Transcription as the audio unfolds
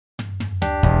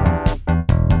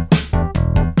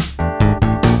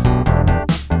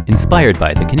inspired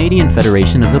by the Canadian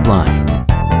Federation of the Blind.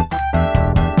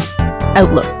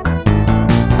 Outlook,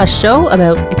 a show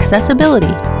about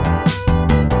accessibility,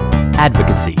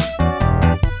 Advocacy,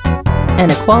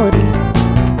 and equality.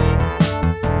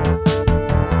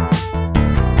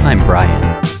 I'm Brian.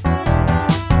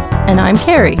 And I'm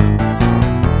Carrie.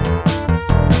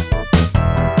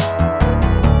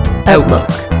 Outlook.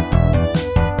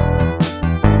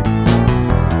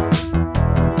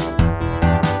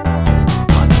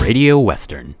 On Radio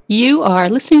Western. You are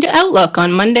listening to Outlook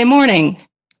on Monday morning.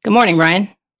 Good morning, Brian.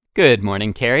 Good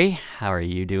morning, Carrie. How are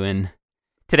you doing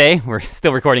today? We're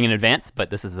still recording in advance, but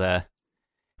this is a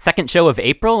second show of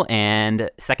April and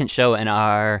second show in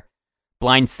our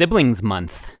Blind Siblings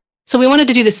Month. So we wanted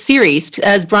to do this series,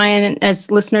 as Brian, as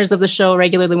listeners of the show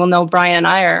regularly will know, Brian and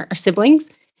I are siblings.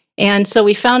 And so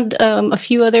we found a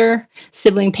few other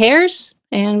sibling pairs,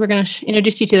 and we're going to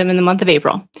introduce you to them in the month of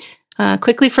April.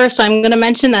 Quickly first, I'm going to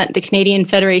mention that the Canadian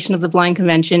Federation of the Blind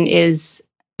Convention is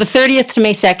the 30th to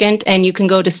May 2nd, and you can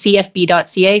go to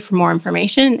cfb.ca for more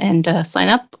information and sign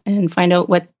up and find out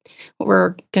what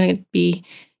we're going to be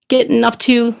getting up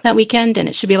to that weekend, and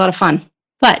it should be a lot of fun.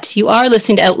 But you are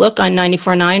listening to Outlook on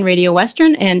 94.9 Radio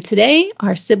Western, and today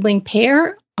our sibling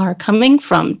pair are coming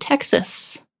from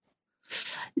Texas.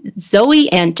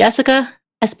 Zoe and Jessica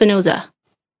Espinoza.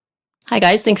 Hi,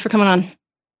 guys. Thanks for coming on.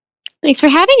 Thanks for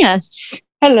having us.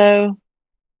 Hello.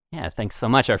 Yeah, thanks so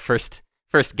much. Our first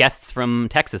guests from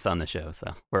Texas on the show,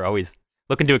 so we're always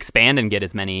looking to expand and get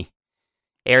as many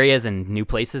areas and new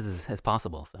places as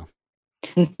possible. So.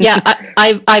 Yeah,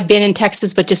 I've been in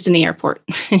Texas, but just in the airport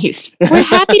in Houston. We're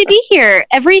happy to be here.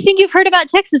 Everything you've heard about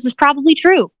Texas is probably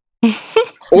true.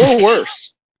 Or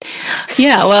worse.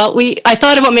 Yeah, well, I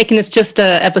thought about making this just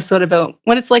an episode about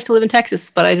what it's like to live in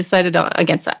Texas, but I decided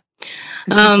against that.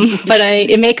 But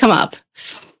it may come up.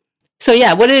 So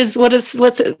yeah,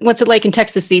 what's it like in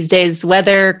Texas these days?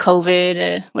 Weather,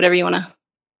 COVID, whatever you want to.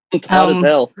 It's hot as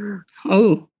hell.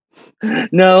 Oh.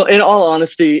 No, in all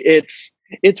honesty,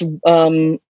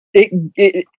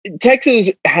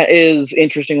 Texas is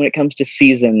interesting when it comes to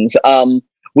seasons.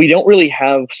 We don't really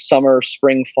have summer,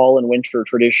 spring, fall, and winter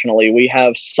traditionally. We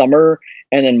have summer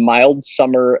and then mild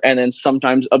summer and then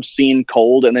sometimes obscene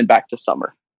cold and then back to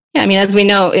summer. Yeah, I mean, as we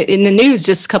know, in the news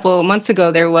just a couple of months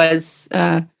ago, there was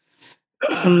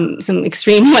some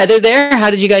extreme weather there. How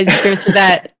did you guys fare through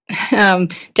that?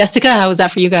 Jessica, how was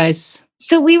that for you guys?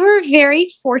 So we were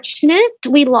very fortunate.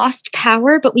 We lost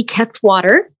power, but we kept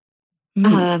water,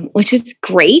 which is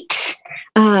great.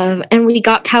 And we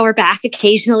got power back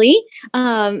occasionally.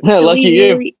 So lucky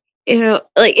really, you.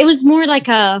 Like it was more like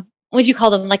what'd you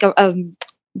call them? Like a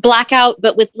blackout,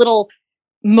 but with little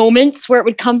moments where it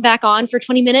would come back on for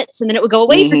 20 minutes and then it would go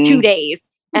away for 2 days.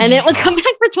 And then it would come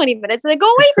back for 20 minutes and then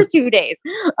go away for 2 days.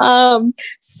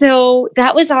 So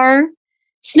that was our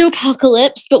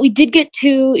snowpocalypse, but we did get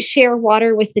to share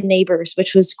water with the neighbors,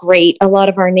 which was great. A lot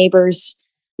of our neighbors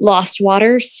lost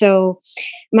water. So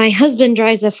my husband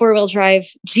drives a 4-wheel drive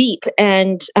Jeep,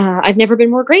 and I've never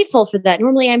been more grateful for that.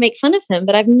 Normally I make fun of him,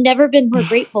 but I've never been more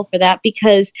grateful for that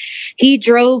because he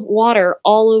drove water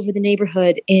all over the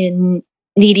neighborhood in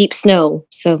knee-deep snow.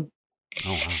 So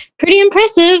pretty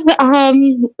impressive. But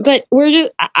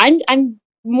I'm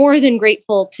more than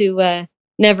grateful to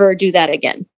never do that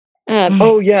again.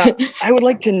 Oh yeah, I would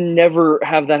like to never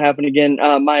have that happen again.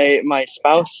 My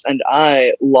spouse and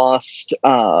I lost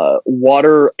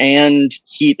water and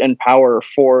heat and power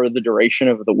for the duration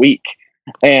of the week.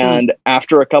 And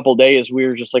after a couple days, we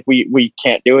were just like, we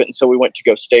can't do it. And so we went to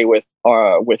go stay with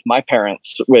my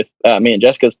parents, with me and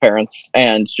Jessica's parents,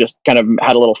 and just kind of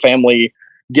had a little family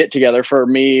get together for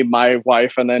me, my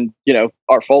wife, and then,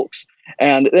 our folks.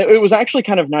 And it was actually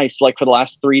kind of nice, like for the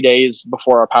last 3 days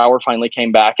before our power finally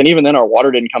came back. And even then our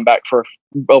water didn't come back for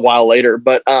a while later.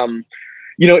 But,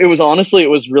 it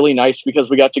was really nice because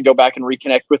we got to go back and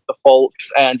reconnect with the folks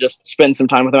and just spend some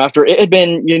time with them after it had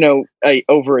been,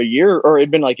 over a year, or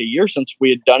it'd been like a year since we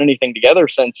had done anything together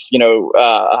since,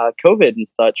 COVID and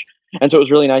such. And so it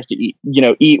was really nice to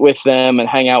eat with them and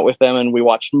hang out with them. And we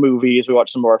watched movies. We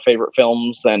watched some of our favorite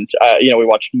films, and, we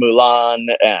watched Mulan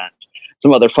and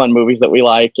some other fun movies that we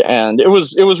like. And it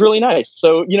was really nice.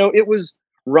 So, it was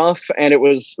rough and it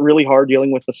was really hard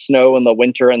dealing with the snow and the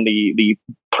winter and the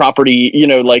property,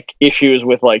 issues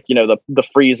with the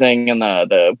freezing and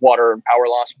the water and power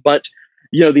loss. But,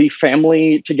 the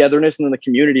family togetherness and then the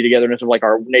community togetherness of like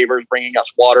our neighbors bringing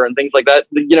us water and things like that,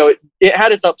 it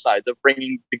had its upsides of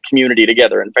bringing the community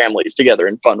together and families together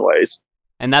in fun ways.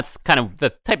 And that's kind of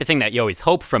the type of thing that you always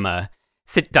hope from a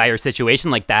dire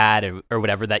situation like that or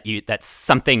whatever, that's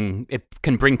something, it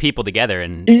can bring people together.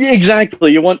 And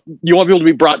exactly, you want people to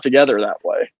be brought together that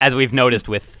way. As we've noticed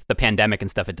with the pandemic and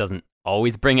stuff, it doesn't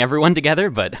always bring everyone together,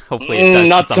 but hopefully it does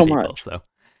not to some so people. much. So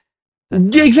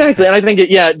yeah, exactly, and I think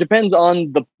it depends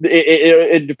on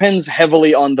it depends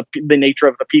heavily on the nature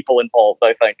of the people involved.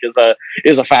 I think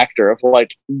is a factor of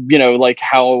like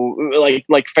how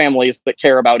like families that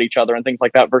care about each other and things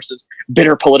like that versus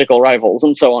bitter political rivals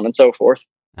and so on and so forth.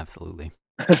 Absolutely.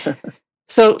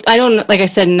 So I don't, like I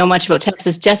said, know much about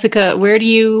Texas. Jessica, where do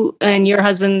you and your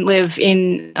husband live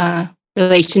in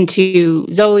relation to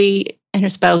Zoe and her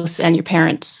spouse and your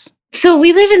parents? So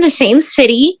we live in the same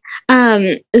city.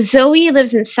 Zoe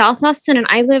lives in South Austin and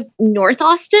I live North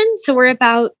Austin. So we're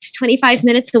about 25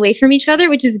 minutes away from each other,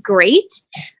 which is great.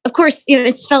 Of course,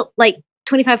 it's felt like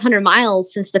 2,500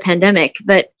 miles since the pandemic,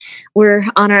 but we're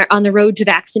on the road to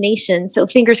vaccination. So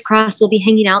fingers crossed we'll be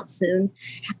hanging out soon.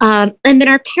 And then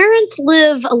our parents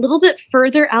live a little bit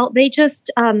further out. They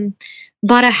just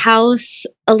bought a house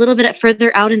a little bit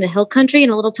further out in the hill country in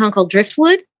a little town called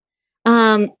Driftwood.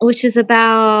 Which is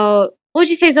about, what would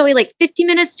you say, Zoe, like 50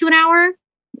 minutes to an hour?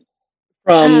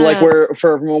 From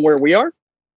where we are?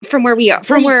 From where we are.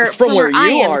 From where I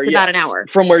am, it's about an hour.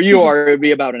 From where you are, it'd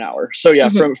be about an hour. So yeah,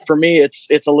 for me, it's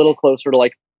a little closer to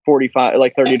like 30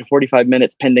 to 45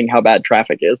 minutes, pending how bad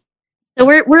traffic is. So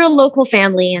we're a local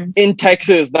family, and in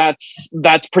Texas,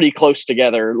 that's pretty close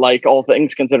together. Like all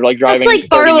things considered, like driving. It's like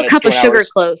borrow a cup of sugar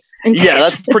close. Yeah,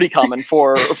 that's pretty common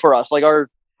for us. Like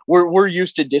we're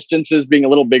used to distances being a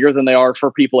little bigger than they are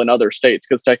for people in other states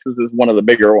because Texas is one of the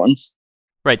bigger ones.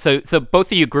 Right. So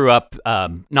both of you grew up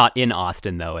not in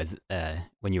Austin though, as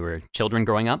when you were children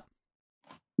growing up.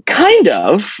 Kind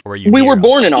of. We were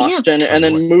born in Austin and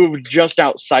then moved just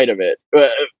outside of it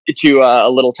to a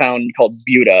little town called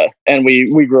Buda, and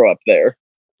we grew up there.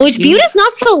 Which Buda's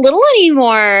not so little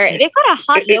anymore. They've got a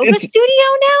hot yoga studio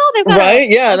now. They've got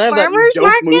a farmer's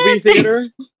market. Movie theater.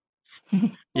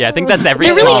 Yeah, I think that's every.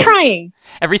 They're really trying.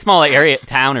 Every small area,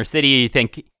 town, or city, you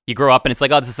think you grow up and it's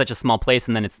like, oh, this is such a small place,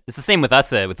 and then it's the same with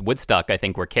us with Woodstock. I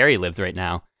think where Carrie lives right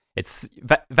now. It's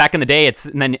back in the day.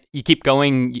 And then you keep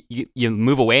going. You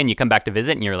move away and you come back to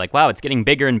visit, and you're like, wow, it's getting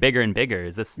bigger and bigger and bigger.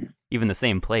 Is this even the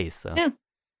same place? So yeah.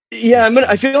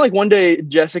 I feel like one day,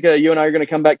 Jessica, you and I are going to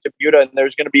come back to Buda, and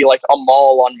there's going to be like a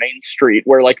mall on Main Street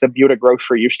where like the Buda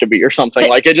grocery used to be, or something.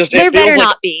 Like it just. There better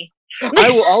not be.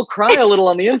 I'll cry a little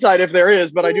on the inside if there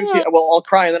is, but I do see. Well, I'll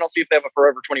cry and then I'll see if they have a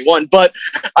Forever 21. But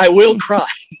I will cry.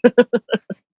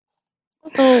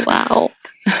 Oh wow!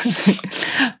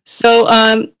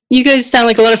 So, you guys sound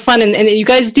like a lot of fun, and you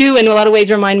guys do in a lot of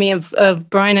ways remind me of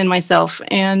Brian and myself.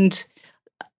 And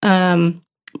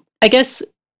I guess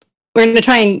we're going to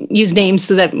try and use names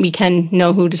so that we can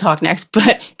know who to talk next.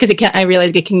 But because I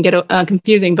realize it can get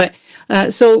confusing. But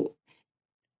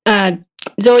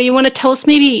Zoe, you want to tell us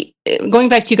maybe, going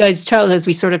back to you guys' childhoods,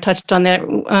 we sort of touched on that.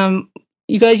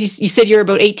 You guys, you said you're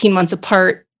about 18 months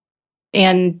apart,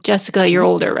 and Jessica, you're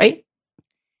older, right?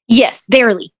 Yes,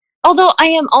 barely. Although I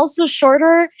am also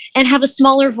shorter and have a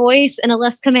smaller voice and a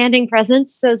less commanding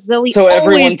presence, so Zoe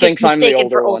always gets mistaken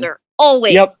for older.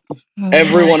 Always. Yep.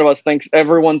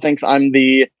 Everyone thinks I'm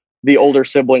the older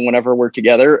sibling whenever we're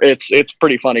together. It's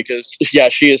pretty funny because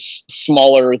she is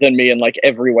smaller than me in like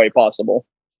every way possible.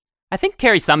 I think,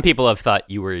 Carrie, some people have thought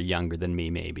you were younger than me,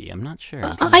 maybe. I'm not sure.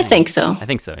 I think so. I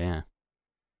think so, yeah.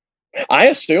 I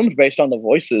assumed based on the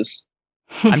voices.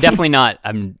 I'm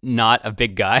not a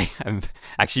big guy. I'm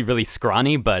actually really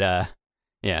scrawny, but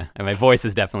yeah, my voice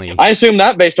is definitely... I assume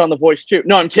that based on the voice, too.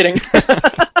 No, I'm kidding.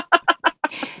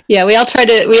 Yeah, we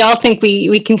all think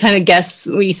we can kind of guess.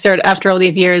 We start, after all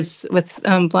these years with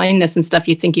blindness and stuff,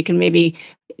 you think you can maybe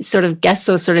sort of guess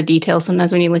those sort of details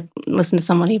sometimes when you listen to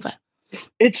somebody, but...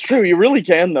 It's true. You really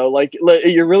can, though. Like,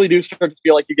 you really do start to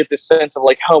feel like you get this sense of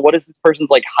like, what is this person's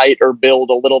like height or build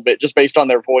a little bit just based on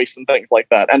their voice and things like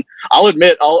that. And I'll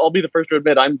admit, I'll be the first to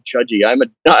admit, I'm judgy. I'm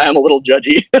a little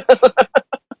judgy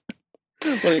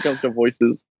when it comes to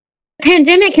voices.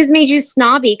 Pandemic has made you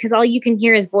snobby because all you can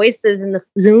hear is voices in the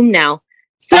Zoom now.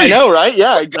 So- I know, right?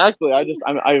 Yeah, exactly.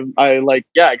 I like,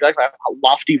 yeah, exactly. I have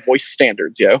lofty voice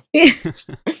standards, yo.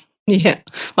 Yeah.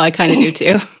 Well, I kind of do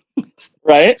too.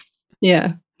 Right?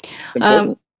 Yeah.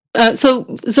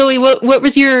 So Zoe, what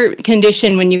was your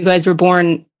condition when you guys were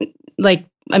born? Like,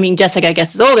 I mean, Jessica, I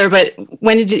guess, is older, but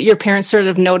when did your parents sort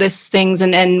of notice things?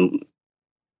 And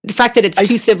the fact that it's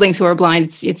two siblings who are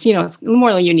blind, it's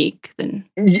more unique than.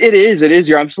 It is.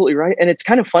 You're absolutely right. And it's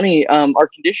kind of funny. Our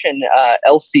condition,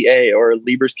 LCA, or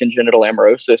Leber's congenital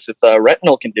amaurosis, it's a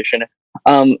retinal condition.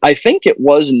 I think it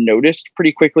was noticed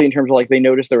pretty quickly in terms of like they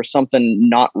noticed there was something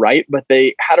not right, but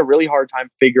they had a really hard time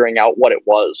figuring out what it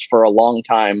was for a long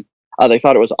time. They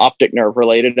thought it was optic nerve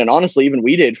related, and honestly, even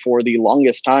we did for the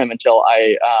longest time until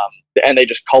and they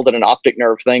just called it an optic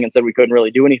nerve thing and said we couldn't really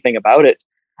do anything about it.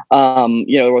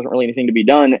 There wasn't really anything to be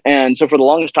done, and so for the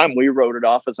longest time we wrote it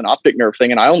off as an optic nerve thing.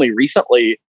 And I only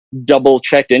recently double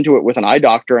checked into it with an eye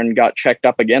doctor and got checked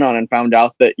up again on and found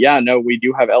out that we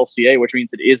do have LCA, which means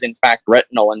it is in fact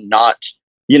retinal and not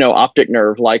optic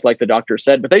nerve like the doctor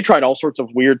said. But they tried all sorts of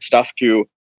weird stuff to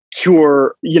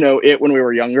cure it when we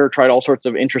were younger, tried all sorts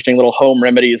of interesting little home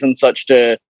remedies and such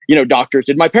to doctors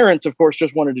did. My parents of course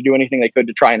just wanted to do anything they could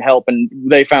to try and help, and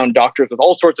they found doctors with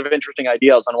all sorts of interesting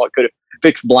ideas on what could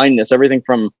fix blindness, everything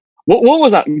from what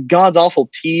was that God's awful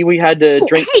tea we had to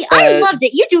drink? Hey, I loved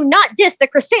it. You do not diss the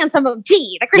chrysanthemum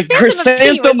tea. The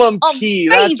chrysanthemum tea.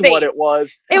 That's what it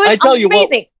was. It was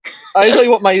amazing. I tell you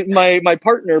what, my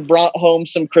partner brought home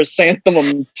some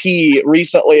chrysanthemum tea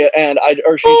recently, and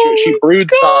she brewed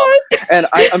some, and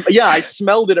I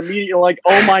smelled it immediately. Like,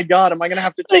 oh my God, am I gonna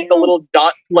have to take the little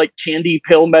dot like candy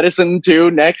pill medicine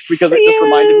too next? Because it just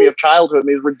reminded me of childhood and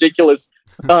these ridiculous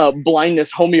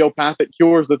blindness homeopathic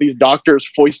cures that these doctors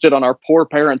foisted on our poor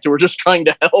parents who were just trying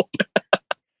to help.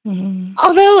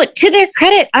 Although, to their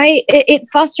credit, it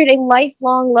fostered a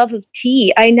lifelong love of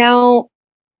tea. I now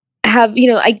have,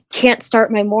 I can't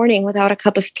start my morning without a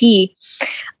cup of tea.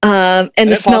 And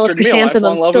the smell of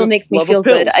chrysanthemum still makes me feel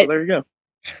good. So there you go.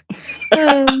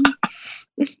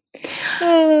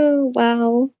 Oh,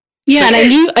 wow. Yeah, and I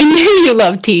knew you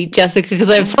loved tea, Jessica, because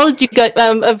I've followed you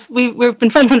guys. We've been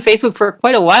friends on Facebook for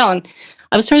quite a while, and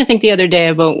I was trying to think the other day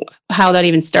about how that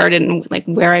even started and like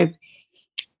where I.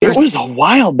 It was a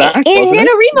while back. In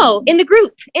NaNoWriMo, in the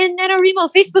group, in NaNoWriMo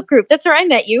Facebook group. That's where I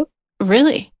met you.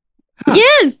 Really? Huh.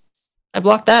 Yes. I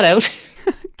blocked that out.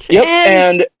 Yep,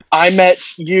 and I met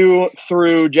you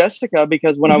through Jessica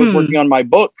because when I was working on my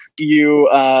book,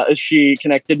 she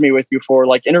connected me with you for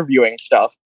like interviewing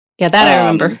stuff. Yeah, that I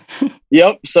remember.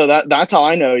 Yep. So that's how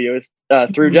I know you is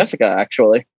through Jessica,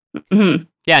 actually. Mm-hmm.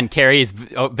 Yeah, and Carrie's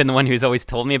been the one who's always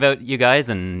told me about you guys,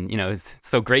 and it's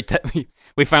so great that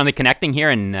we finally connecting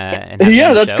here and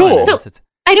that's cool. So,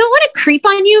 I don't want to creep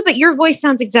on you, but your voice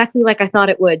sounds exactly like I thought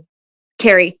it would,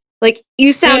 Carrie. Like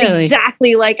you sound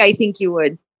exactly like I think you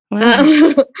would.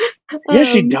 Wow. Yeah,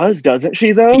 she does, doesn't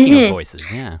she? Though. Speaking of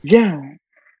voices, yeah. Yeah.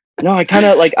 No, I kind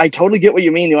of I totally get what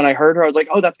you mean. When I heard her, I was like,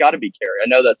 oh, that's got to be Carrie. I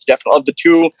know that's definitely of the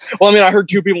two. Well, I mean, I heard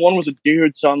two people. One was a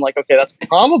dude. So I'm like, okay, that's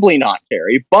probably not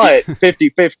Carrie, but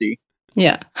 50-50.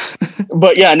 Yeah.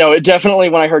 But yeah, no, it definitely,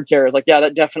 when I heard Carrie, I was like, yeah,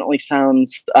 that definitely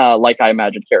sounds like I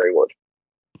imagined Carrie would.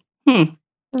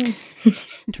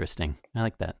 Interesting. I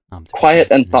like that. Quiet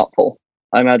and thoughtful.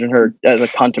 I imagine her as a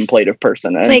contemplative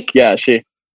person. And she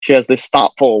has this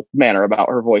thoughtful manner about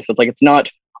her voice. It's like, it's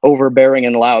not overbearing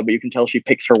and loud, but you can tell she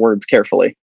picks her words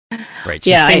carefully. Right.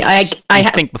 Yeah, I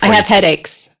have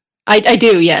headaches. I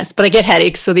do, yes, but I get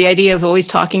headaches. So the idea of always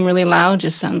talking really loud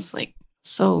just sounds like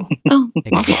so.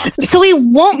 Exhausting. So we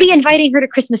won't be inviting her to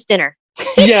Christmas dinner.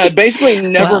 Yeah, basically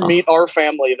never meet our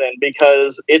family then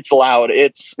because it's loud.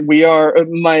 We are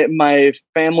my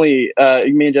family,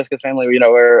 me and Jessica's family.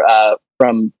 We're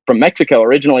from Mexico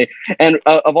originally, and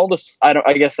of all this, I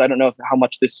don't know how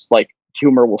much this like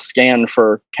humor will scan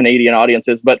for Canadian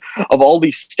audiences, but of all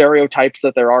these stereotypes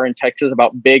that there are in Texas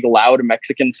about big, loud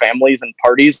Mexican families and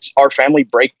parties, our family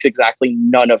breaks exactly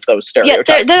none of those stereotypes.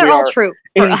 Yeah, they're all true.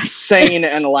 Insane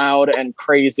and loud and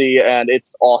crazy, and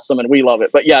it's awesome, and we love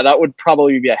it. But yeah, that would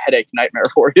probably be a headache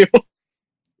nightmare for you.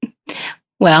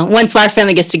 Well, once our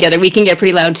family gets together, we can get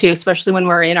pretty loud too, especially when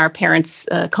we're in our parents'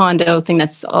 condo thing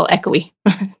that's all echoey.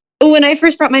 When I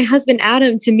first brought my husband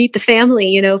Adam to meet the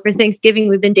family, for Thanksgiving,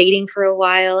 we've been dating for a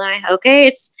while, and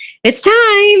it's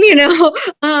time,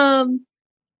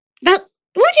 About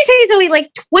what would you say, Zoe?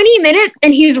 Like 20 minutes,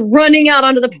 and he's running out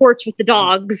onto the porch with the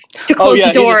dogs to close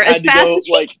the door as fast as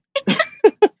he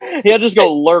can. He had to just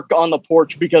go lurk on the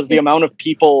porch because the amount of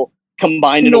people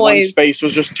combined into one space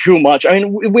was just too much. I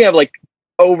mean, we have like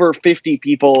over 50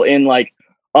 people in like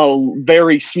a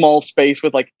very small space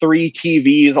with like 3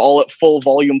 TVs all at full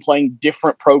volume playing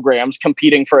different programs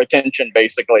competing for attention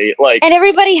basically. And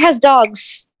everybody has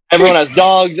dogs. Everyone has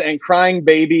dogs and crying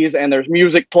babies, and there's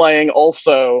music playing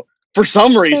also for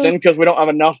some reason because we don't have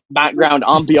enough background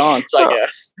ambiance, I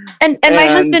guess. And my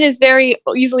husband is very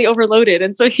easily overloaded,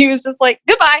 and so he was just like,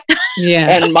 goodbye.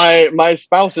 Yeah. And my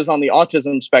spouse is on the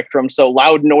autism spectrum, so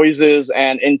loud noises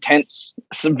and intense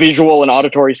visual and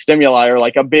auditory stimuli are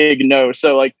like a big no.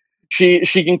 So like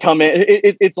she can come in.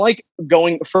 It's like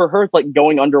going for her. It's like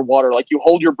going underwater. Like you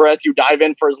hold your breath, you dive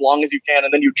in for as long as you can,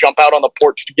 and then you jump out on the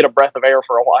porch to get a breath of air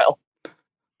for a while.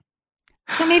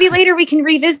 So maybe later we can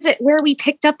revisit where we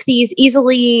picked up these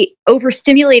easily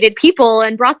overstimulated people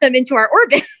and brought them into our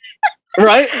orbit.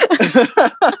 Right?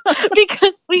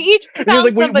 Because we each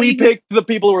found we picked the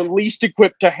people who were least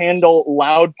equipped to handle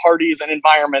loud parties and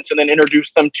environments, and then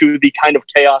introduced them to the kind of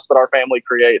chaos that our family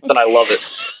creates, and I love it.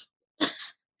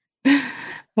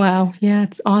 Wow, yeah,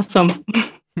 it's awesome.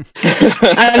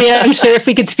 I mean, I'm sure if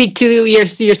we could speak to your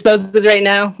spouses right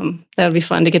now, that would be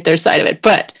fun to get their side of it.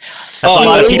 But that's a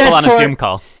lot of people on a Zoom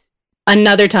call.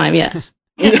 Another time, yes.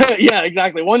 Yeah,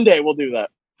 exactly. One day we'll do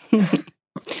that.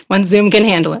 When Zoom can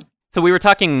handle it. So we were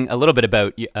talking a little bit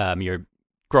about your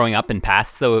growing up and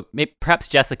past. So perhaps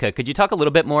Jessica, could you talk a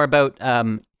little bit more about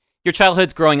your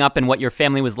childhoods growing up and what your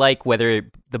family was like? Whether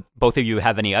both of you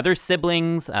have any other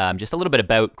siblings? Just a little bit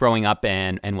about growing up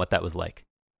and what that was like.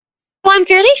 Well, I'm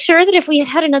fairly sure that if we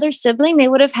had another sibling, they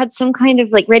would have had some kind of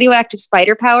like radioactive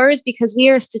spider powers because we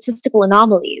are statistical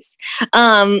anomalies.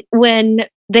 When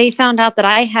they found out that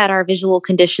I had our visual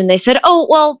condition, they said, oh,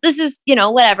 well, this is,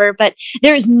 whatever, but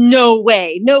there's no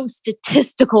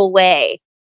statistical way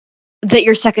that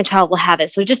your second child will have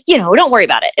it. So just, don't worry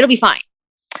about it. It'll be fine.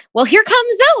 Well, here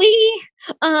comes Zoe.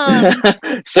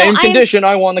 Same condition.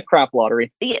 I won the crap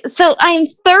lottery. So I'm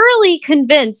thoroughly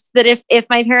convinced that if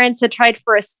my parents had tried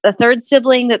for a third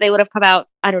sibling, that they would have come out,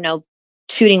 I don't know,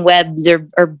 shooting webs or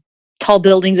tall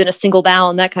buildings in a single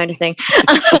bound, that kind of thing.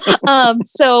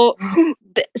 So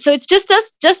it's just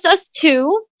us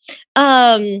two.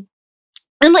 And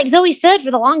like Zoe said,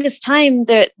 for the longest time,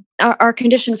 that our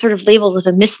condition was sort of labeled with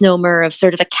a misnomer of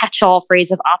sort of a catch-all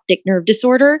phrase of optic nerve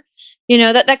disorder.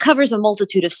 That covers a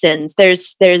multitude of sins.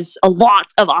 There's a lot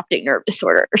of optic nerve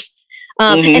disorders.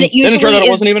 And it usually turned out it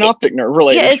wasn't even optic nerve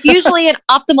related. Yeah, it's usually an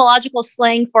ophthalmological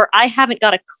slang for I haven't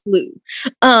got a clue.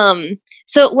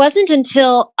 So it wasn't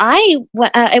until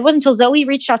Zoe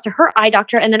reached out to her eye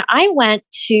doctor, and then I went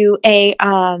to I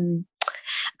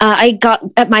got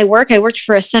at my work. I worked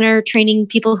for a center training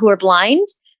people who are blind,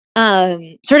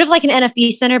 sort of like an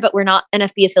NFB center, but we're not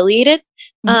NFB affiliated.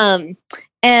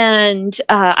 And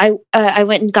I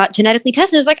went and got genetically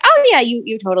tested. It was like, oh yeah,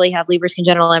 you totally have Leber's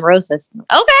congenital amaurosis.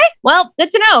 Okay, well, good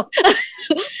to know.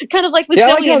 Kind of like with Zoe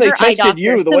I like how and they her eye tested doctor,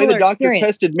 you. The way the doctor experience.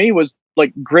 tested me was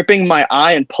like gripping my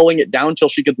eye and pulling it down till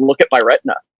she could look at my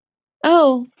retina.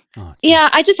 Oh, yeah.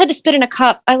 I just had to spit in a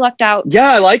cup. I lucked out.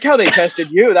 Yeah, I like how they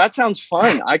tested you. That sounds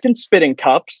fun. I can spit in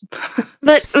cups.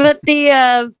 But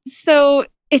the so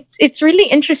it's really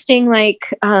interesting, like.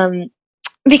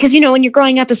 Because, when you're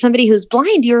growing up as somebody who's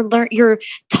blind, you're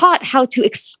taught how to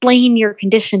explain your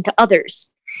condition to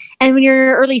others. And when you're in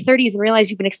your early 30s and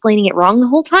realize you've been explaining it wrong the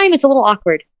whole time, it's a little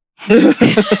awkward.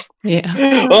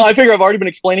 Yeah. Well, I figure I've already been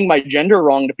explaining my gender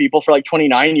wrong to people for like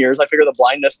 29 years. I figure the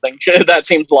blindness thing, that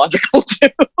seems logical too.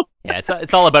 Yeah,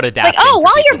 it's all about adapting. Like,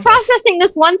 while you're processing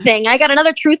this one thing, I got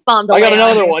another truth bomb to I lay got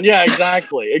another on. one. Yeah,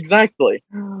 exactly.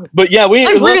 But yeah,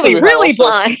 I'm really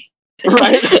blind.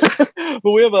 Right.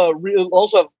 But we have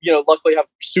luckily have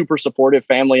super supportive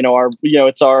family.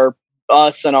 It's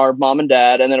us and our mom and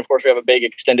dad, and then of course we have a big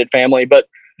extended family, but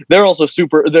they're also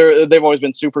they've always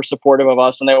been super supportive of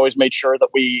us, and they always made sure that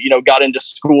we got into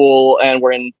school and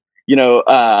were in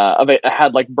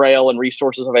had like Braille and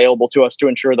resources available to us to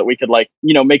ensure that we could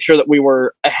make sure that we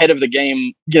were ahead of the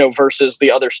game, versus the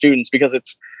other students, because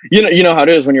it's, how it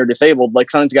is when you're disabled,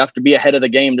 like sometimes you have to be ahead of the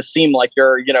game to seem like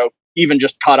you're, even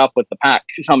just caught up with the pack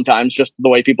sometimes, just the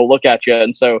way people look at you.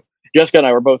 And so Jessica and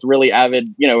I were both really avid,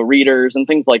 readers and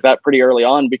things like that pretty early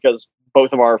on, because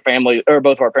both of our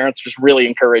parents just really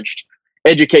encouraged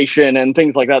education and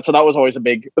things like that. So that was always a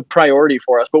big priority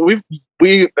for us. But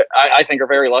I think are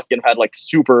very lucky and have had like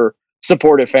super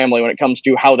supportive family when it comes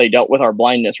to how they dealt with our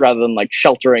blindness, rather than like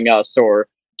sheltering us or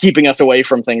keeping us away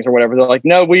from things or whatever. They're like,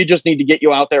 no, we just need to get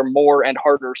you out there more and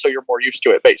harder so you're more used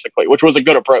to it, basically, which was a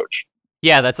good approach.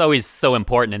 Yeah, that's always so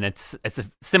important, and it's a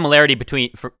similarity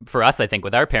between for us, I think,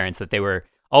 with our parents, that they were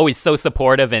always so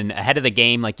supportive and ahead of the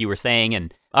game, like you were saying.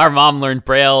 And our mom learned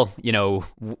Braille,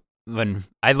 when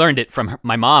I learned it from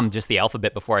my mom, just the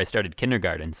alphabet, before I started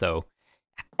kindergarten. So,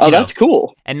 that's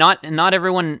cool. And not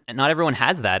everyone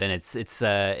has that, and it's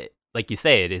like you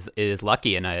say, it is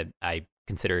lucky, and I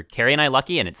consider Carrie and I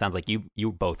lucky, and it sounds like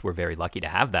you both were very lucky to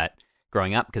have that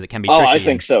growing up, because it can be tricky. I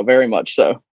think so, very much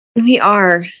so. We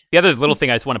are. The other little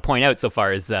thing I just want to point out so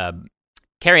far is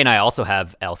Carrie and I also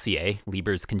have LCA,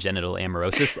 Leber's congenital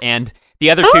amaurosis, and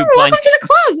the other two welcome to the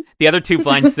club. The other two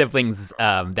blind siblings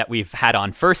that we've had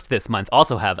on first this month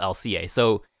also have LCA.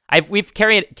 So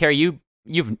Carrie, you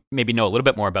you've maybe know a little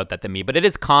bit more about that than me, but it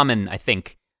is common, I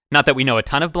think, not that we know a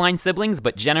ton of blind siblings,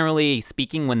 but generally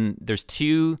speaking, when there's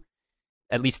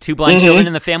at least two blind children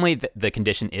in the family, the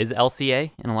condition is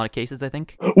LCA in a lot of cases, I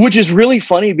think. Which is really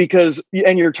funny because,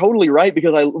 and you're totally right,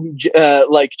 because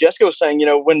like Jessica was saying,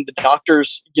 when the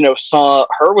doctors, saw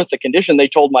her with the condition, they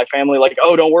told my family, like,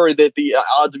 oh, don't worry, that the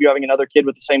odds of you having another kid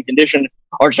with the same condition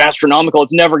are just astronomical.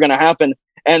 It's never going to happen.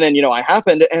 And then, I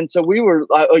happened. And so we were,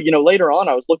 later on,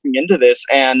 I was looking into this,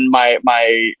 and my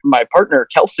partner,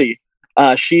 Kelsey,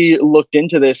 she looked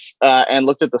into this and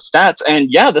looked at the stats.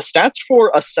 And yeah, the stats for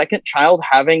a second child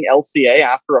having LCA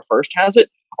after a first has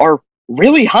it are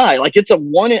really high. Like it's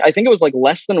I think it was like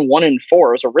less than 1 in 4.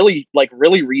 It was a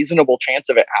really reasonable chance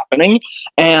of it happening.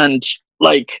 And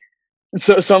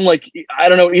so I'm like, I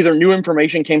don't know, either new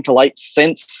information came to light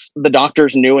since the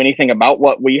doctors knew anything about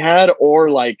what we had, or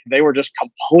like they were just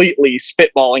completely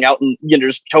spitballing out and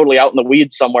just totally out in the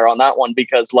weeds somewhere on that one,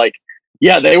 because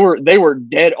yeah, they were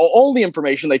dead. All the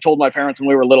information they told my parents when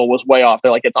we were little was way off.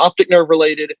 They're like, it's optic nerve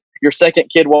related. Your second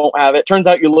kid won't have it. Turns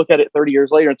out you look at it 30 years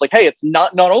later, it's like, hey, it's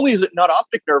not only is it not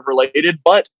optic nerve related,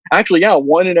 but actually, yeah,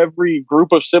 one in every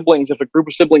group of siblings, if a group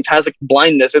of siblings has a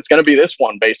blindness, it's going to be this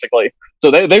one, basically.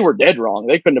 So they were dead wrong.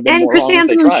 They couldn't have been more wrong. And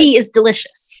chrysanthemum tea is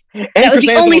delicious. And that was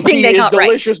the only thing they got right.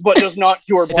 Delicious, but does not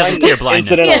cure blindness.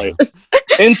 Incidentally. Yes.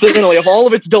 Incidentally, of all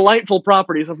of its delightful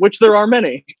properties, of which there are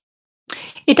many.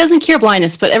 It doesn't cure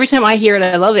blindness, but every time I hear it,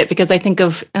 I love it because I think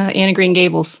of Anne of Green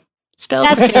Gables.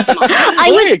 I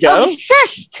was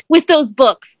obsessed with those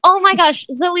books. Oh my gosh,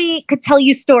 Zoe could tell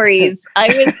you stories. I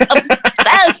was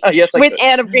obsessed with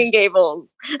Anne of Green Gables.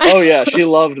 Oh yeah, she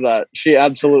loved that. She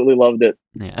absolutely loved it.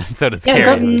 Yeah, so does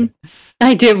Carrie.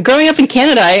 I do. Growing up in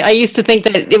Canada, I used to think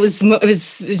that it was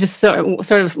just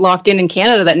sort of locked in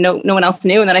Canada that no one else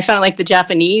knew, and then I found out the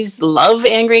Japanese love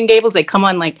Anne Green Gables. They come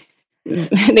on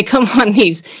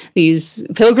these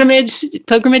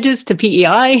pilgrimages to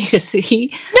PEI to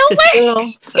see. No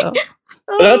way. So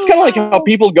that's kind of like how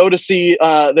people go to see.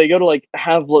 They go to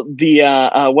have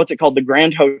the what's it called, the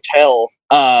Grand Hotel,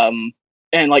 and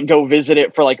go visit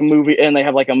it for a movie, and they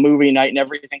have a movie night and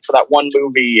everything for that one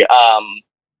movie.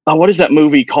 What is that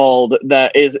movie called?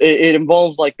 That is, it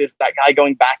involves that guy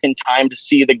going back in time to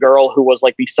see the girl who was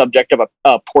the subject of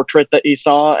a portrait that he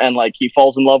saw, and he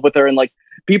falls in love with her, and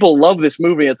people love this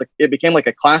movie. It became a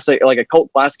classic, a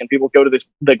cult classic, and people go to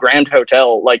the Grand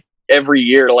Hotel every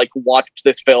year to watch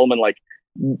this film, and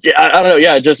yeah, I don't know,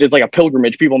 yeah, it's a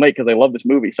pilgrimage people make because they love this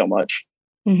movie so much.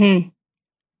 Mm-hmm.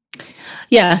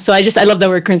 Yeah, so I love that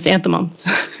word chrysanthemum.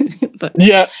 But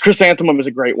yeah, chrysanthemum is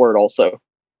a great word also.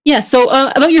 Yeah, so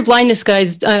about your blindness,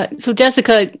 guys. So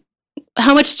Jessica,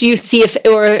 how much do you see,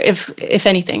 if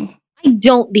anything? I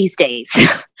don't these days.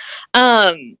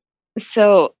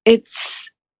 So it's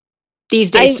these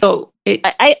days.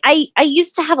 I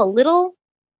used to have a little.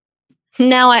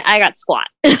 Now I got squat.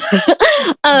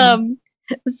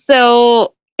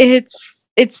 So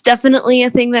it's definitely a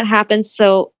thing that happens.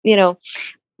 So by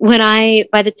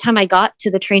the time I got to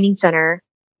the training center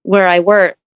where I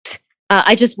worked,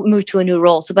 I just moved to a new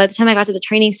role. So by the time I got to the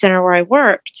training center where I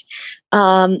worked,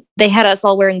 they had us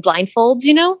all wearing blindfolds,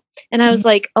 and I was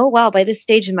like, oh, wow, by this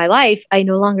stage in my life, I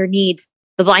no longer need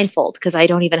the blindfold because I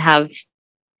don't even have,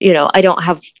 I don't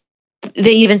have,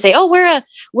 they even say, oh,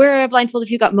 wear a blindfold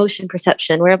if you got motion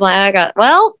perception. Wear a blind, yeah,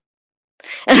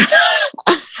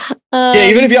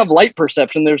 even if you have light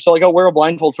perception, there's wear a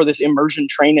blindfold for this immersion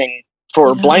training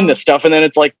for blindness stuff, and then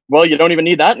it's well, you don't even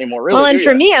need that anymore, really. Well, and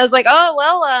for me, I was like, oh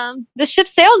well, the ship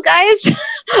sailed, guys.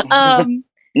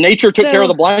 Nature took care of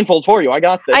the blindfold for you. I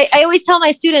got this. I always tell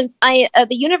my students, the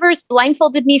universe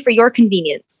blindfolded me for your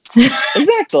convenience.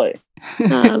 Exactly.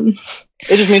 It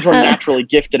just means we're naturally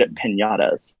gifted at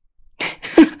piñatas.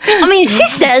 I mean, she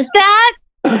says that,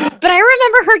 but I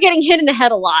remember her getting hit in the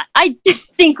head a lot. I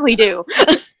distinctly do.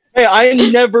 Hey, I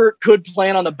never could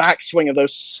plan on the backswing of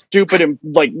those stupid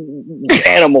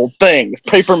animal things.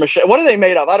 Paper mache. What are they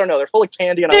made of? I don't know. They're full of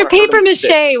candy. And they're paper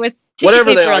mache with tissue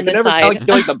whatever they paper are. on the I side. can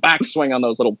never the backswing on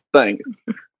those little things.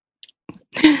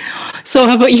 So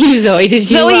how about you, Zoe?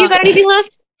 Zoe, you got anything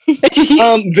left?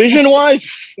 Vision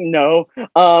wise, no.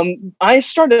 I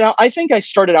think I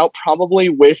started out probably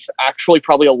with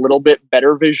probably a little bit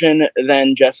better vision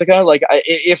than Jessica.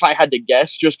 If I had to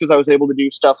guess, just because I was able to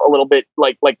do stuff a little bit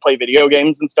like play video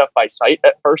games and stuff by sight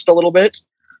at first a little bit.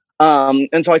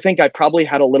 And so I think I probably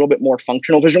had a little bit more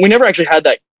functional vision. We never actually had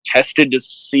that tested to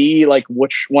see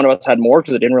which one of us had more,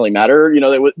 because it didn't really matter.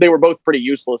 They were both pretty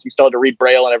useless. We still had to read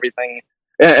Braille and everything.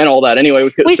 And all that. Anyway,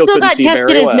 we still got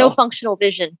tested as no functional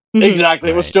vision.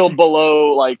 Exactly. It was still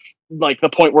below like the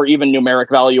point where even numeric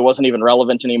value wasn't even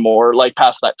relevant anymore, like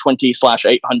past that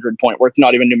 20/800 point where it's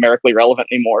not even numerically relevant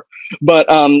anymore. But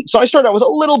so I started out with a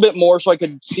little bit more so I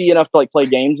could see enough to like play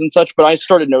games and such, but I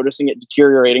started noticing it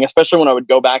deteriorating, especially when I would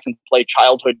go back and play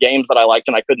childhood games that I liked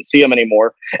and I couldn't see them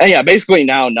anymore. And yeah, basically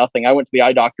now nothing. I went to the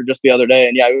eye doctor just the other day,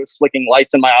 and yeah, he was flicking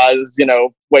lights in my eyes, you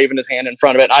know, waving his hand in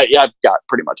front of it. I've got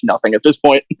pretty much nothing at this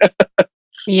point.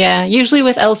 Yeah, usually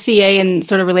with LCA and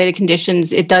sort of related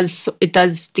conditions, it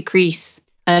does decrease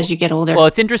as you get older. Well,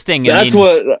 it's interesting. That's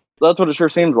what it sure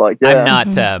seems like. Yeah.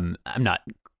 I'm not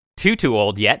too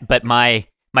old yet, but my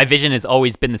vision has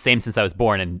always been the same since I was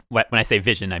born. And when I say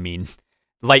vision, I mean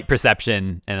light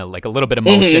perception and like a little bit of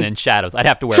motion and shadows. I'd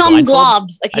have to wear some blindfold.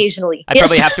 globs occasionally. I'd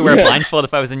probably have to wear a blindfold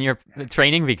if I was in your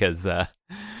training, because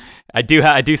I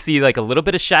do see like a little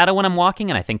bit of shadow when I'm walking,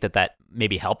 and I think that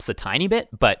maybe helps a tiny bit,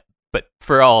 but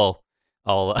for all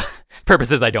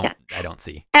purposes, I don't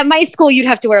see. At my school, you'd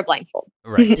have to wear a blindfold.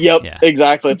 Right. Yep. Yeah.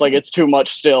 Exactly. It's like it's too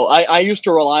much still. I used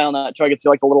to rely on that so I could see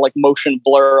like a little like motion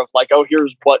blur of like, oh,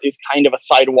 here's what is kind of a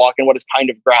sidewalk and what is kind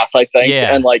of grass, I think.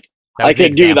 Yeah. And like I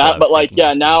could do that, but like thinking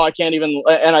of. now I can't even.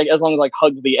 And as long as I like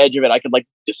hugged the edge of it, I could like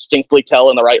distinctly tell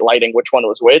in the right lighting which one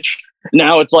was which.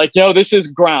 Now it's like, no, this is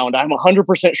ground. I'm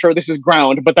 100% sure this is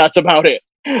ground, but that's about it.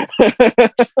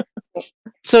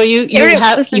 So you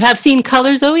have seen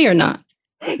color, Zoe, or not?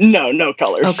 No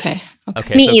colors. Okay.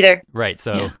 Me either. Right.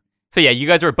 So yeah, you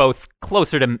guys were both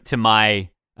closer to my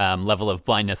level of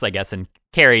blindness, I guess. And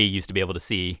Carrie used to be able to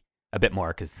see a bit more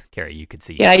because Carrie, you could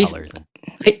see colors.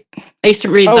 I used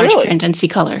to read large really? print and see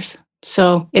colors.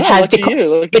 So it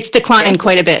it's declined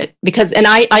quite a bit because, and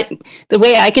I the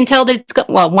way I can tell that it's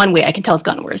one way I can tell it's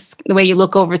gotten worse. The way you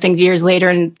look over things years later,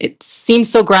 and it seems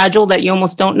so gradual that you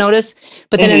almost don't notice.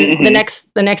 But then in the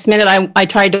next minute, I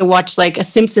tried to watch like a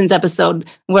Simpsons episode,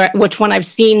 which one I've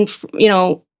seen,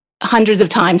 hundreds of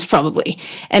times probably,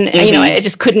 and I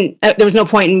just couldn't. There was no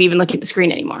point in me even looking at the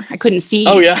screen anymore. I couldn't see.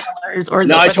 Oh yeah.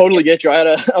 No, I totally get you. I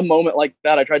had a moment like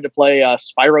that. I tried to play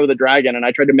Spyro the Dragon, and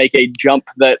I tried to make a jump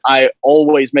that I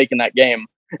always make in that game,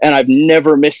 and I've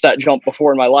never missed that jump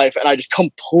before in my life, and I just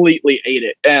completely ate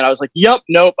it. And I was like, "Yep,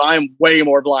 nope, I'm way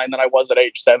more blind than I was at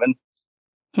age 7."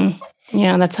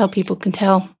 Yeah, that's how people can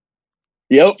tell.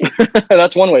 Yep,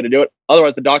 that's one way to do it.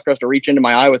 Otherwise, the doctor has to reach into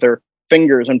my eye with her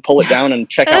fingers and pull it down and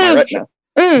check out my retina.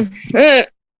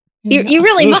 You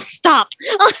really must stop.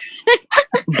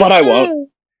 But I won't.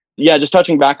 Yeah, just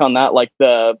touching back on that, like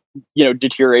the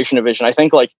deterioration of vision. I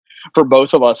think like for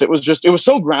both of us, it was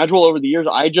so gradual over the years.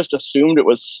 I just assumed it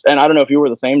was, and I don't know if you were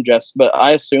the same, Jess, but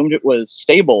I assumed it was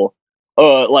stable.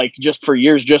 Like just for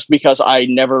years, just because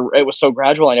it was so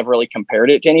gradual. I never really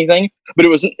compared it to anything. But it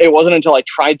wasn't until I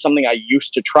tried something I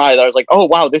used to try that I was like, oh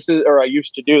wow, I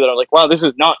used to do that. I was like, wow, this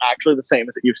is not actually the same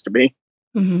as it used to be.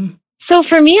 Mm-hmm. So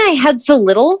for me, I had so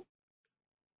little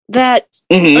that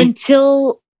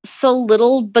until so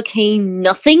little became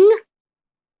nothing,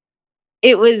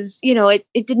 it was,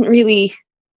 it didn't really,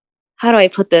 how do I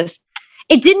put this?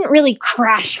 It didn't really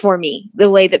crash for me the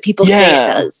way that people say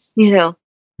it does,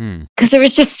 because there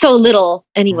was just so little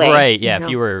anyway. Right. Yeah.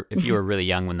 If you were really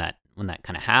young when that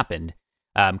kind of happened,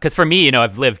 because for me,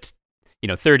 I've lived,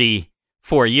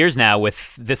 34 years now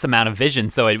with this amount of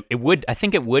vision. So I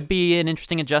think it would be an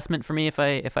interesting adjustment for me if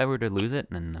I were to lose it,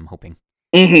 and I'm hoping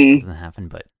it doesn't happen,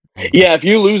 but. Yeah, if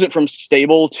you lose it from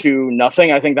stable to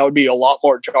nothing, I think that would be a lot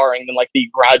more jarring than like the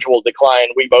gradual decline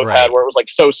we both had, where it was like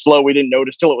so slow we didn't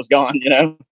notice till it was gone.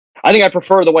 I think I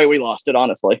prefer the way we lost it,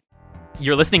 honestly.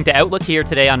 You're listening to Outlook here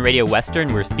today on Radio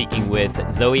Western. We're speaking with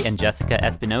Zoe and Jessica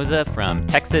Espinoza from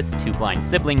Texas, two blind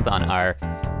siblings, on our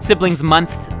Siblings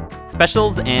Month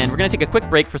specials, and we're going to take a quick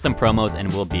break for some promos, and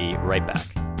we'll be right back.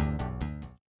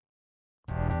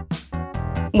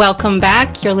 Welcome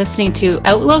back. You're listening to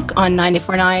Outlook on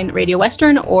 94.9 Radio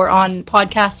Western or on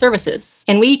podcast services.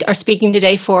 And we are speaking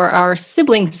today for our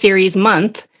Sibling Series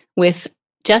Month with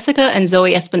Jessica and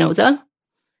Zoe Espinoza,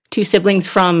 two siblings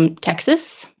from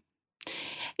Texas.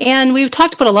 And we've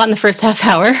talked about a lot in the first half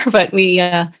hour, but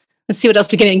let's see what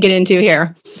else we can get into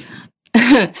here.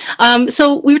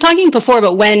 So we were talking before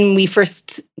about when we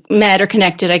first met or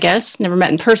connected, I guess, never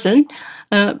met in person.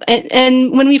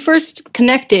 And when we first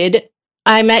connected,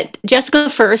 I met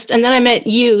Jessica first, and then I met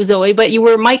you, Zoe, but you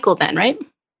were Michael then, right?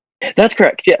 That's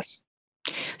correct, yes.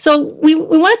 So we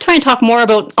want to try and talk more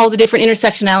about all the different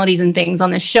intersectionalities and things on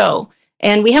this show.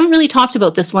 And we haven't really talked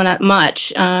about this one that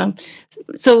much.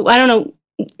 So I don't know,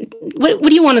 what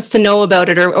do you want us to know about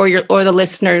it, or the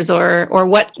listeners, or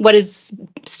what has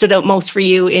stood out most for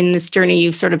you in this journey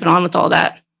you've sort of been on with all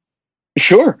that?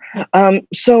 Sure.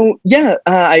 So yeah,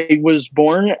 I was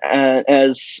born I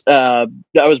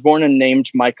was born and named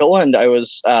Michael, and I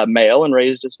was male and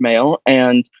raised as male.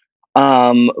 And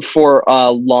for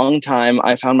a long time,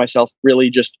 I found myself really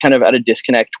just kind of at a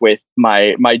disconnect with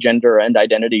my gender and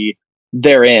identity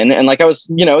therein. And like I was,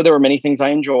 there were many things I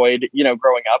enjoyed,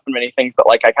 growing up, and many things that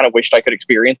like I kind of wished I could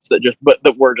experience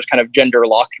that were just kind of gender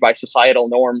locked by societal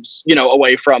norms,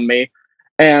 away from me.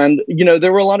 And,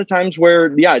 there were a lot of times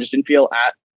where, yeah, I just didn't feel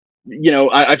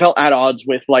I felt at odds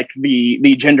with like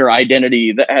the gender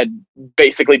identity that had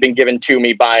basically been given to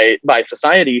me by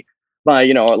society, by,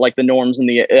 like the norms and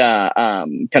the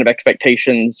kind of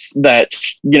expectations that,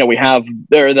 we have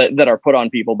there that are put on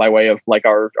people by way of like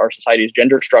our society's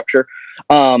gender structure.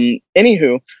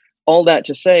 Anywho, all that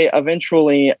to say,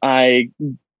 eventually I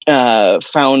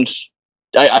found,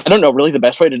 I don't know really the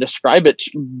best way to describe it,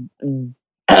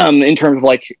 in terms of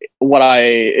like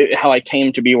how I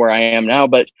came to be where I am now.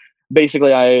 But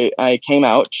basically I came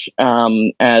out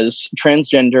as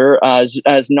transgender,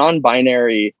 as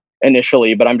non-binary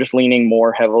initially, but I'm just leaning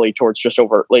more heavily towards just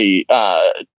overtly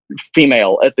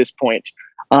female at this point.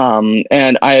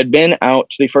 And I had been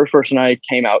out, the first person I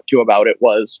came out to about it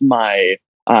was my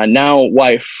now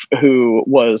wife, who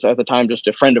was at the time just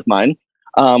a friend of mine.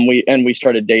 We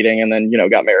started dating, and then,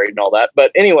 got married and all that.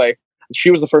 But anyway, she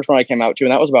was the first one I came out to,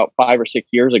 and that was about 5 or 6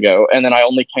 years ago. And then I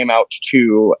only came out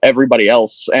to everybody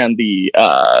else, and and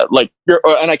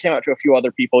I came out to a few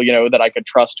other people, that I could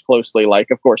trust closely, like,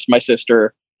 of course, my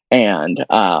sister and,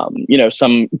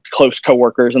 some close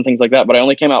coworkers and things like that. But I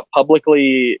only came out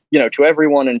publicly, to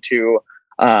everyone, and to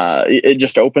it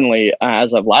just openly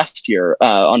as of last year,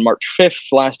 on March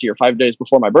 5th last year, 5 days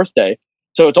before my birthday.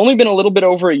 So it's only been a little bit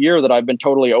over a year that I've been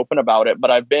totally open about it,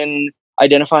 but I've been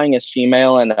identifying as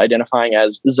female and identifying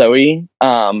as Zoe,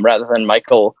 rather than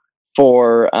Michael,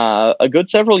 for a good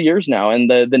several years now. And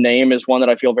the name is one that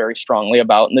I feel very strongly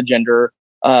about, and the gender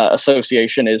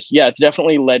association is, it's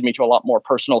definitely led me to a lot more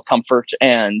personal comfort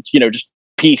and, just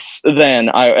peace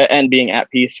and being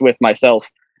at peace with myself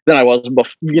than I was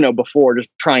before, just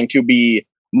trying to be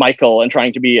Michael and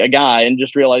trying to be a guy, and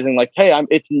just realizing like, hey,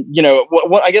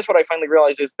 what I guess what I finally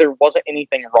realized is there wasn't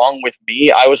anything wrong with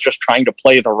me. I was just trying to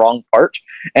play the wrong part,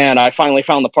 and I finally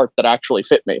found the part that actually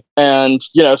fit me. And,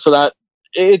 so that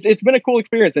it's been a cool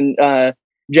experience. And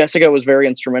Jessica was very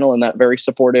instrumental in that, very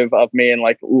supportive of me, and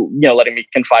like, letting me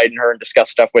confide in her and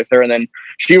discuss stuff with her. And then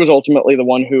she was ultimately the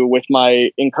one who, with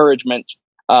my encouragement,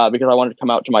 because I wanted to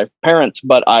come out to my parents,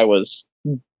 but I was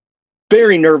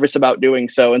very nervous about doing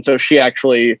so. And so she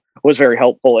actually was very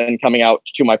helpful in coming out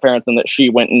to my parents, and that she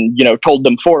went and, told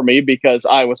them for me, because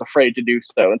I was afraid to do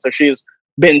so. And so she's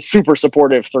been super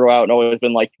supportive throughout, and always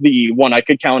been like the one I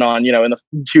could count on,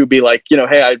 to be like,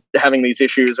 hey, I'm having these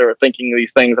issues or thinking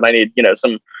these things, and I need,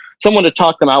 someone to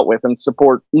talk them out with and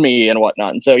support me and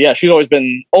whatnot. And so, yeah, she's always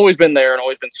been there and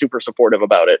always been super supportive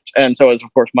about it. And so is,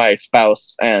 of course, my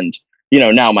spouse and,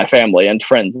 now my family and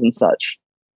friends and such.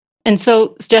 And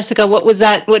so, Jessica, what was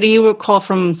that? What do you recall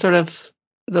from sort of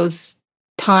those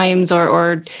times,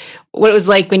 or what it was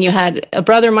like when you had a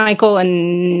brother, Michael,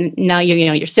 and now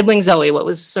your sibling Zoe? What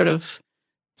was sounds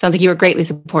like you were greatly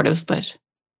supportive, but.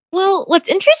 Well, what's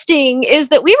interesting is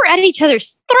that we were at each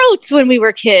other's throats when we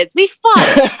were kids. We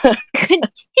fought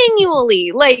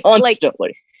continually,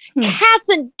 constantly. Like cats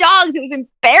and dogs. It was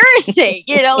embarrassing,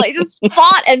 just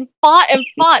fought and fought and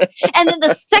fought. And then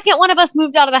the second one of us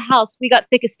moved out of the house, we got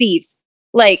thick as thieves,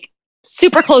 like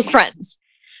super close friends.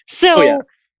 So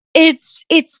it's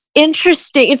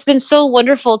interesting. It's been so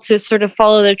wonderful to sort of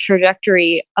follow the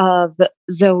trajectory of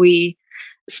Zoe,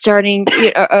 starting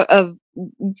of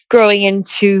growing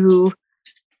into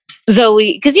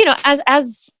Zoe, because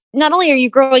as not only are you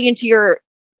growing into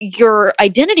your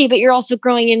identity, but you're also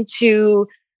growing into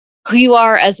who you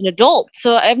are as an adult.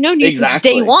 So I've known you since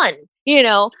day one,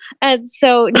 and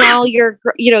so now you're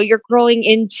growing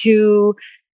into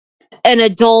an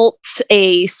adult,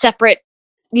 a separate,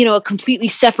 a completely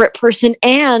separate person,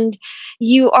 and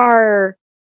you are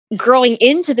growing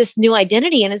into this new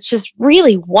identity, and it's just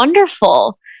really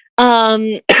wonderful.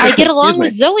 I get along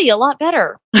with Zoe a lot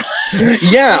better.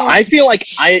 Yeah, I feel like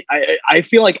I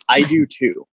feel like I do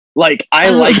too. Like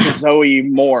I like Zoe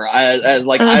more, as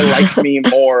like I like me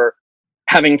more,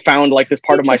 having found like this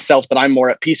part of myself that I'm more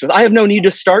at peace with. I have no need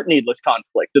to start needless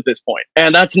conflict at this point,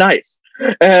 and that's nice.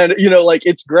 And like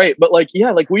it's great. But like,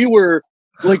 yeah, like we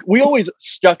always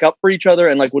stuck up for each other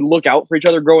and like would look out for each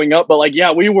other growing up. But like,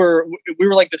 yeah, we were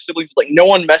like the siblings, like no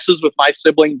one messes with my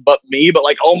sibling but me. But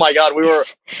like, oh my God, we were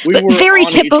very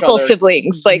typical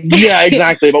siblings. Like, yeah,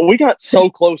 exactly. But we got so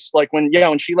close. Like when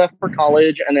she left for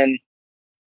college, and then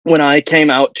when I came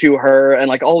out to her and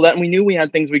like all that, and we knew we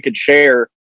had things we could share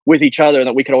with each other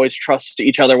that we could always trust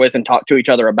each other with and talk to each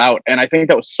other about. And I think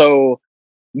that was so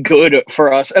good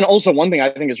for us. And also one thing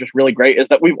I think is just really great is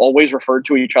that we've always referred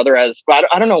to each other as,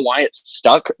 I don't know why it's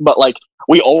stuck, but like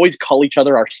we always call each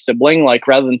other our sibling, like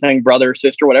rather than saying brother,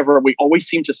 sister, whatever, we always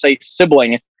seem to say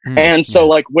sibling. And so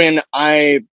like when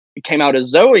I came out as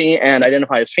Zoe and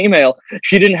identify as female,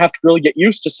 she didn't have to really get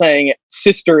used to saying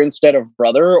sister instead of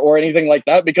brother or anything like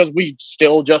that, because we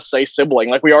still just say sibling.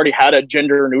 Like we already had a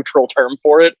gender neutral term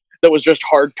for it that was just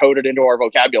hard coded into our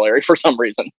vocabulary for some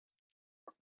reason.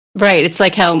 Right. It's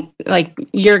like how, like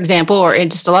your example, or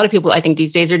just a lot of people I think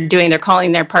these days are doing, they're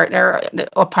calling their partner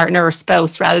or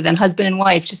spouse rather than husband and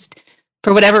wife, just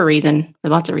for whatever reason, for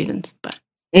lots of reasons. But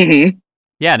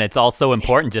yeah, and it's also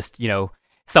important, just, you know,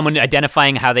 someone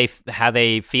identifying how they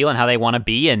feel and how they want to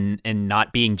be, and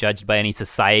not being judged by any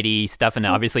society stuff. And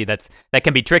obviously that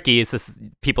can be tricky. It's just,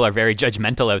 people are very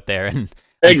judgmental out there, and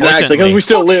exactly, because we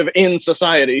still live in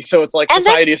society, so it's like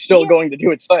society is still going to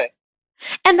do its thing.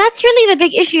 And that's really the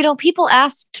big issue. You know, people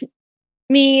asked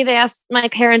me, they asked my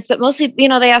parents, but mostly, you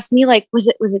know, they asked me like, was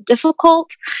it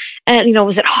difficult? And, you know,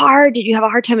 was it hard? Did you have a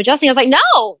hard time adjusting? I was like,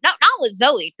 no, not with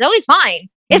Zoe. Zoe's fine.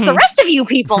 It's the rest of you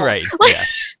people. Right. Like, Yeah.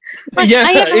 like, Yeah,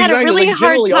 I have had exactly. a really like,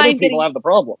 hard time. Other people have the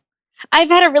problem. I've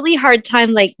had a really hard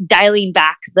time like dialing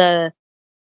back the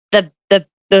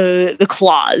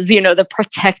clause, you know, the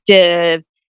protective.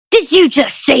 Did you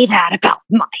just say that about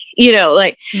mine? You know,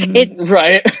 like it's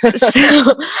right.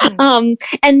 So,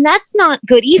 and that's not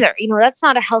good either. You know, that's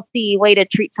not a healthy way to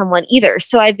treat someone either.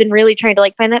 So I've been really trying to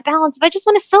like find that balance. If I just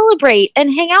want to celebrate and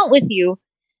hang out with you,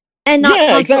 and not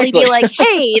constantly be like,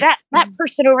 hey, that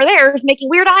person over there is making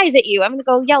weird eyes at you, I'm going to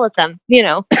go yell at them, you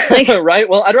know? Like, right.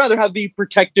 Well, I'd rather have the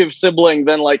protective sibling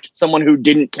than like someone who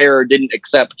didn't care or didn't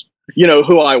accept, you know,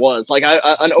 who I was. Like a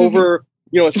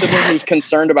sibling who's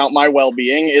concerned about my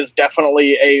well-being is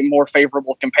definitely a more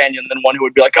favorable companion than one who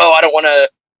would be like, oh, I don't want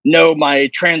to know my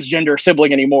transgender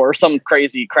sibling anymore, or some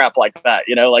crazy crap like that.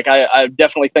 You know, like I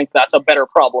definitely think that's a better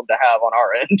problem to have on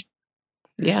our end.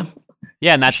 yeah.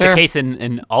 Yeah, and that's the case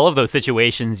in all of those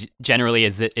situations. Generally,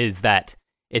 is that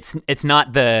it's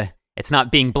not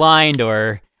being blind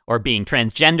or being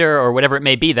transgender or whatever it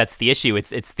may be. That's the issue. It's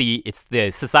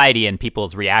the society and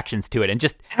people's reactions to it, and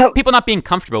just people not being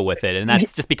comfortable with it. And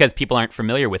that's just because people aren't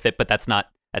familiar with it. But that's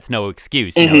no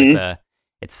excuse. You know,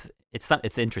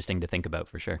 it's interesting to think about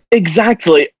for sure.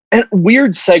 Exactly. And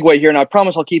weird segue here, and I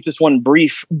promise I'll keep this one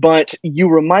brief, but you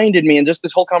reminded me in just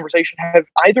this whole conversation, have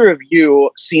either of you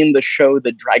seen the show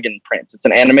The Dragon Prince? It's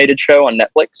an animated show on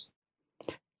Netflix.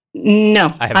 No,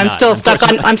 I'm still stuck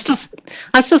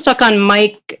on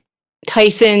Mike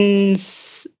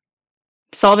Tyson's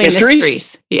Solving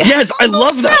Mysteries. Yeah. Yes, I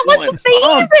love that one. Amazing.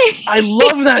 Oh, I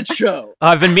love that show.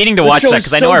 I've been meaning to watch that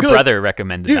because I know our brother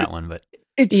recommended that one, but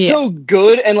it's so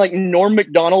good. And like Norm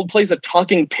Macdonald plays a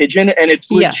talking pigeon, and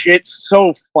it's legit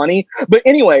so funny. But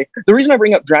anyway, the reason I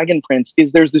bring up Dragon Prince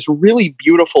is there's this really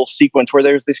beautiful sequence where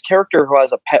there's this character who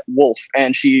has a pet wolf,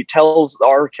 and she tells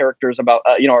our characters about,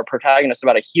 our protagonist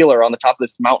about a healer on the top of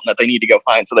this mountain that they need to go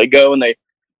find. So they go and they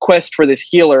quest for this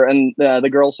healer, and the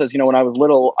girl says, when I was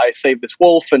little, I saved this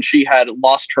wolf, and she had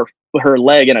lost her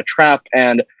leg in a trap,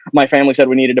 and my family said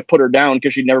we needed to put her down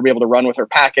because she'd never be able to run with her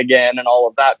pack again, and all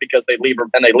of that, because they leave her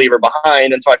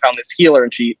behind. And so I found this healer,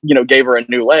 and she gave her a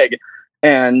new leg,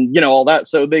 and all that.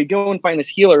 So they go and find this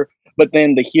healer, but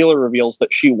then the healer reveals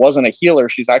that she wasn't a healer.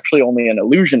 She's actually only an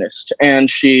illusionist.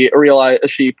 And she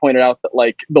pointed out that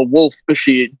like the wolf,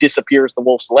 she disappears the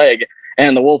wolf's leg,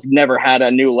 and the wolf never had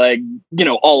a new leg,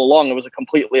 all along. It was a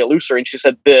completely illusory. And she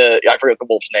said, I forget what the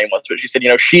wolf's name was, but she said,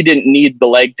 she didn't need the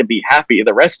leg to be happy.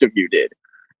 The rest of you did.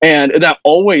 And that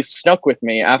always stuck with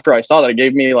me after I saw that. It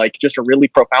gave me like just a really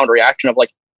profound reaction of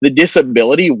like, the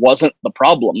disability wasn't the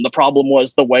problem. The problem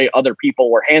was the way other people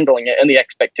were handling it and the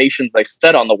expectations they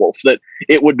set on the wolf, that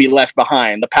it would be left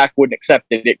behind. The pack wouldn't accept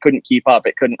it. It couldn't keep up.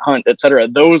 It couldn't hunt, etc.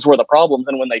 Those were the problems.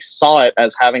 And when they saw it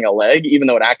as having a leg, even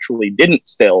though it actually didn't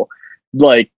still,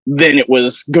 like, then it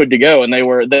was good to go. And they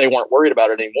weren't worried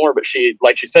about it anymore. But she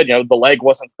said, the leg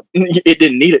it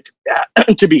didn't need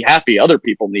it to be happy. Other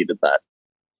people needed that.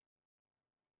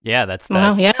 Yeah, that's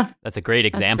a great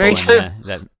example. That's very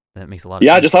true. That makes a lot of sense.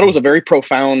 Yeah, I just thought it was a very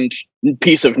profound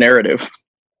piece of narrative.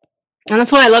 And that's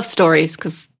why I love stories,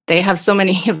 because they have so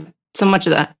much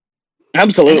of that.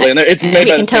 Absolutely. And it's made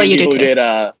by the same people who did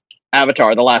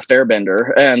Avatar, The Last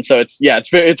Airbender. And so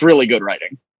it's really good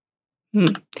writing.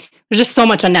 There's just so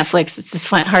much on Netflix. It's just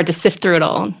hard to sift through it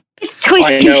all. It's choice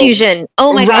I know. confusion.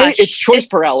 Oh my Right? gosh. It's choice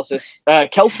paralysis.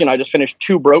 Kelsey and I just finished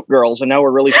Two Broke Girls, and now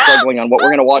we're really struggling on what we're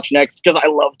going to watch next because I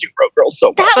love Two Broke Girls so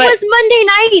much. That was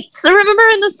Monday nights. Remember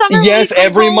in the summer? Yes,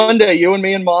 every Monday, you and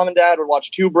me and Mom and Dad would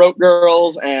watch Two Broke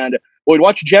Girls, and we'd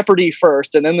watch Jeopardy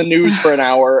first, and then the news for an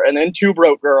hour, and then Two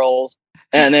Broke Girls,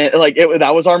 and then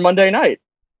that was our Monday night.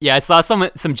 Yeah, I saw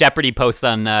some Jeopardy posts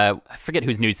on I forget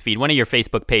whose news feed, one of your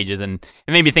Facebook pages, and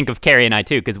it made me think of Carrie and I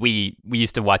too, because we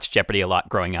used to watch Jeopardy a lot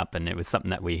growing up, and it was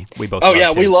something that we both. Oh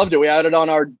yeah, we loved it. We had it on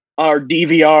our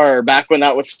DVR back when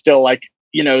that was still like,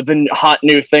 you know, the hot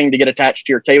new thing to get attached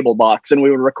to your cable box, and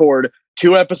we would record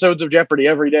 2 episodes of Jeopardy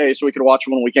every day so we could watch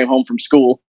them when we came home from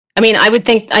school. I mean, I would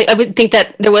think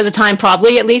that there was a time,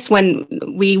 probably at least, when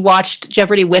we watched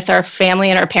Jeopardy with our family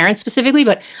and our parents specifically.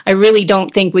 But I really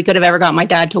don't think we could have ever got my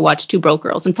dad to watch Two Broke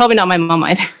Girls, and probably not my mom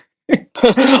either.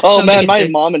 Oh man, my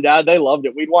mom and dad, they loved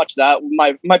it. We'd watch that.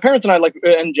 My parents and I,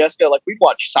 and Jessica, we'd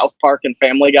watch South Park and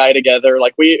Family Guy together.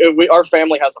 Our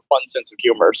family has a fun sense of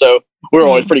humor, so we were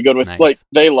always pretty good with Nice.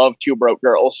 they love Two Broke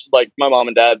Girls. Like my mom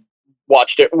and dad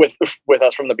watched it with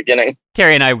us from the beginning.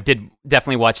 Carrie and I did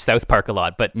definitely watch South Park a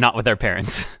lot, but not with our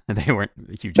parents. They weren't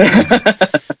huge fans.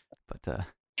 But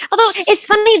Although it's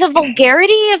funny, the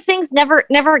vulgarity of things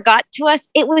never got to us.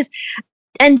 It was,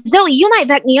 and Zoe, you might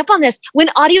back me up on this. When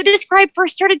Audio Describe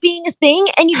first started being a thing,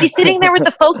 and you'd be sitting there with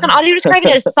the folks on Audio Describe,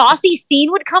 and a saucy scene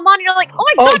would come on, and you're like, "Oh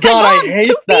my god, my mom's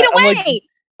 2 feet away."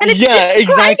 And it's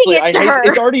exactly. it to her.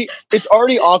 It's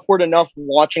already awkward enough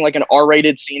watching like an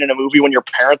R-rated scene in a movie when your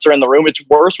parents are in the room. It's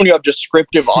worse when you have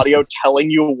descriptive audio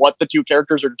telling you what the 2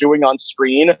 characters are doing on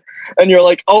screen, and you're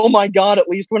like, "Oh my god!" At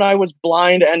least when I was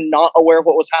blind and not aware of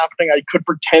what was happening, I could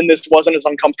pretend this wasn't as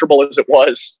uncomfortable as it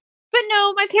was. But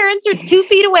no, my parents are 2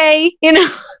 feet away. You know.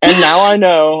 And now I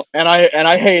know, and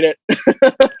I hate it.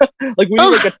 We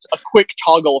need a quick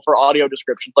toggle for audio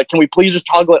descriptions. Can we please just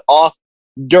toggle it off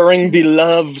during the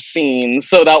love scene,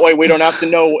 so that way we don't have to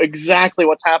know exactly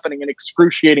what's happening in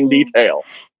excruciating detail?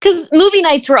 Because movie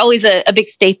nights were always a big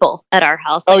staple at our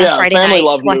house. Oh yeah, Friday family nights,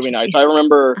 loved movie nights. I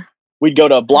remember we'd go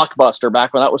to Blockbuster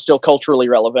back when that was still culturally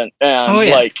relevant,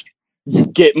 and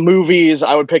get movies.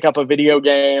 I would pick up a video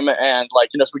game, and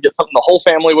so we'd get something the whole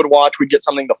family would watch. We'd get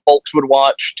something the folks would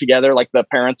watch together. The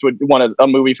parents would want a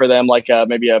movie for them,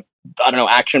 maybe a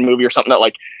action movie or something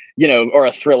that or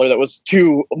a thriller that was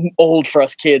too old for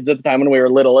us kids at the time when we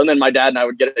were little. And then my dad and I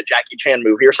would get a Jackie Chan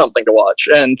movie or something to watch.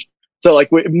 And so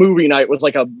movie night was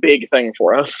a big thing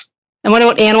for us. And what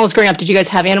about animals growing up? Did you guys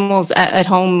have animals at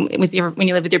home when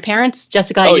you lived with your parents?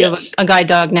 Jessica, you have a guide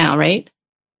dog now, right?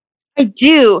 I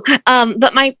do.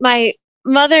 But my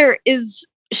mother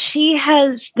she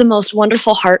has the most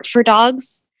wonderful heart for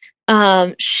dogs.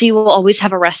 She will always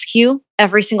have a rescue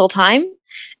every single time.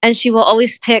 And she will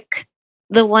always pick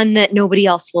the one that nobody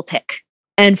else will pick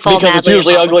and fall because madly it's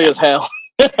usually ugly as hell.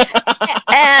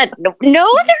 And no,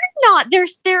 they're not.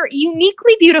 They're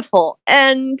uniquely beautiful.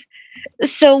 And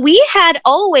so we had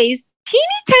always teeny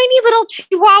tiny little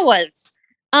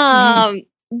chihuahuas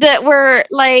that were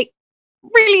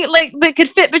really that could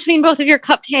fit between both of your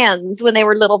cupped hands when they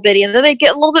were little bitty, and then they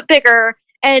get a little bit bigger,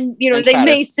 and they fatter.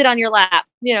 may sit on your lap,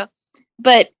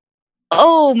 but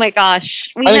oh my gosh,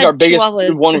 I think our biggest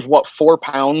one was 4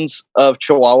 pounds of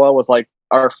Chihuahua was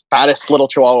our fattest little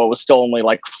Chihuahua was still only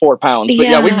 4 pounds. But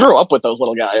yeah, we grew up with those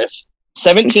little guys.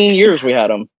 17 years we had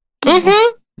them.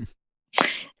 Mm-hmm.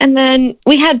 And then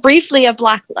we had briefly a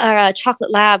black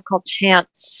chocolate lab called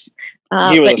Chance.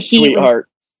 He was a sweetheart.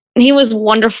 He was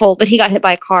wonderful, but he got hit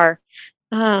by a car.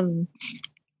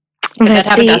 That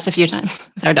happened to us a few times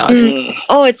with our dogs.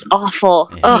 Oh, it's awful.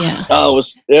 Yeah. Oh,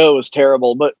 it was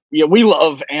terrible. But yeah, we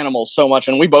love animals so much,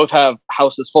 and we both have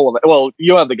houses full of it. Well,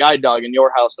 you have the guide dog in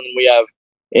your house, and then we have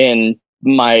in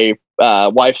my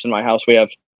wife's and my house, we have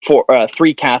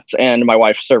 3 cats and my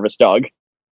wife's service dog.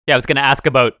 yeah, I was going to ask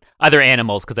about other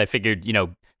animals because I figured,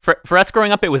 for us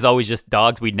growing up, it was always just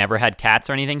dogs. We'd never had cats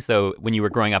or anything. So when you were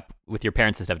growing up with your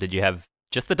parents and stuff, did you have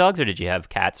just the dogs or did you have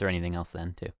cats or anything else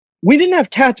then too? We didn't have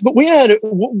cats, but we had.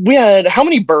 How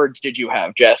many birds did you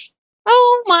have, Jess?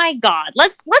 Oh my God!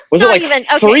 Let's was not it even.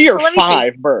 Okay, 3 or so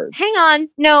 5 birds? Hang on,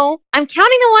 no, I'm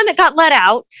counting the one that got let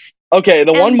out. Okay,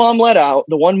 the one mom let out.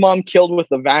 The one mom killed with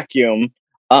the vacuum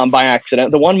by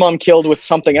accident. The one mom killed with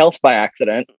something else by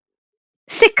accident.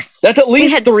 6. That's at least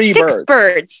we had 3 6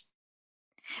 birds.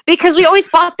 Because we always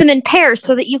bought them in pairs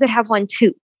so that you could have one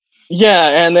too.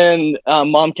 Yeah, and then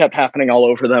mom kept happening all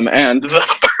over them, and the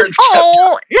birds.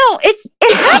 Oh no,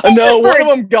 it happens. No, with one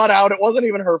birds. of them got out. It wasn't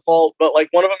even her fault, but like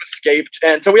one of them escaped,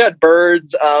 and so we had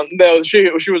birds. No, she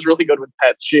was really good with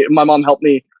pets. My mom helped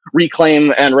me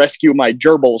reclaim and rescue my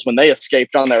gerbils when they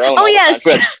escaped on their own. Oh yes.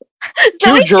 We had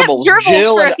So we two kept gerbils, gerbils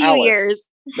Jill for a and few Alice. years.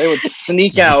 They would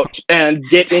sneak out and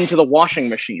get into the washing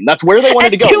machine. That's where they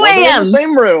wanted At to go. 2 It wasn't in a.m. the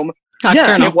same room. Yeah,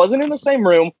 Nocturnal. it wasn't in the same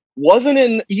room.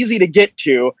 Wasn't easy to get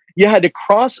to. You had to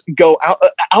go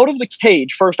out of the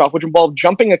cage first off, which involved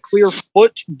jumping a clear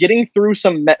foot, getting through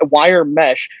some wire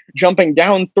mesh, jumping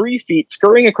down 3 feet,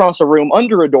 scurrying across a room,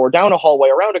 under a door, down a hallway,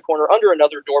 around a corner, under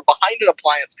another door, behind an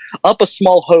appliance, up a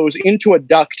small hose, into a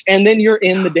duct, and then you're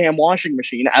in the damn washing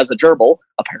machine as a gerbil,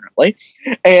 apparently.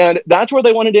 And that's where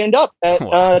they wanted to end up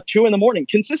at 2 a.m.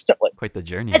 consistently. Quite the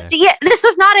journey there. Yeah, this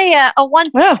was not a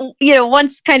once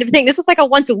once kind of thing. This was like a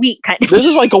once a week kind of This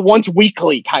is like a once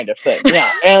weekly kind of thing.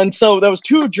 Yeah. And so there was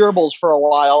 2 gerbils for a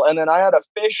while, and then I had a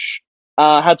fish,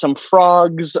 had some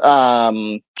frogs,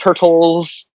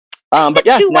 turtles. But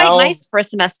yeah, 2 white mice for a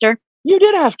semester. You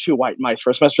did have 2 white mice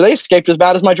for a semester. They escaped as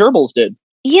bad as my gerbils did.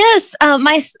 Yes,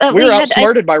 mice. We were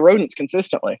outsmarted by rodents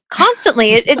consistently.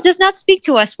 Constantly. It does not speak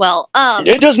to us well.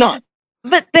 It does not.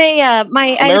 But they, I was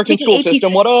American taking school AP.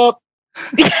 system. What up?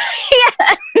 Yeah.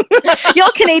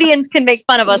 Y'all Canadians can make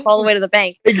fun of us all the way to the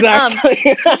bank.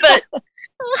 Exactly.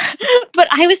 But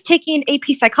I was taking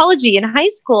AP psychology in high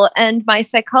school, and my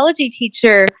psychology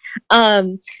teacher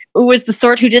was the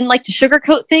sort who didn't like to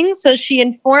sugarcoat things. So she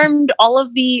informed all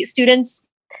of the students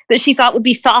that she thought would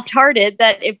be soft-hearted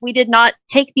that if we did not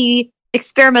take the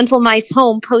experimental mice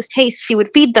home post-haste, she would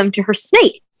feed them to her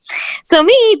snake. So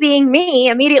me, being me,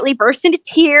 immediately burst into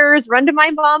tears, run to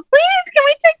my mom, please, can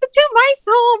we take the 2 mice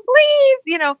home,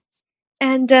 please?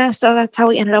 And so that's how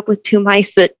we ended up with 2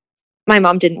 mice that my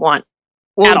mom didn't want.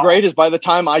 What was great is by the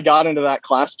time I got into that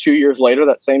class 2 years later,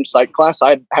 that same psych class,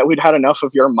 we'd had enough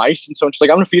of your mice. And so she's like,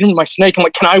 I'm going to feed them to my snake. I'm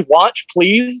like, can I watch,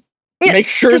 please? Yeah, make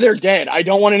sure they're dead. I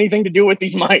don't want anything to do with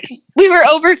these mice. We were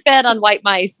overfed on white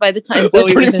mice by the time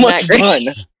Zoe was in that grade.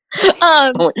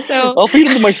 So I'll feed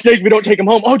them to my snake if we don't take them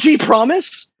home. Oh, gee,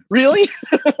 promise? Really?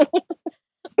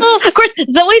 of course,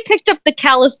 Zoe picked up the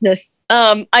callousness.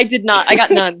 I did not. I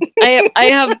got none. I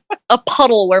have a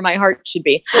puddle where my heart should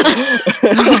be.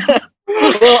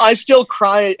 Well, I still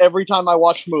cry every time I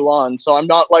watch Mulan, so I'm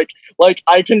not like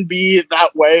I can be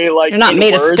that way. Like you're not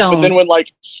made of stone. But then when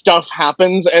like stuff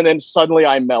happens and then suddenly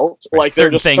I melt, Right, like there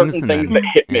are just certain things that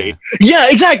hit me. Yeah,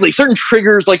 exactly. Certain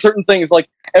triggers, like certain things. Like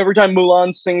every time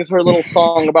Mulan sings her little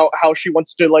song about how she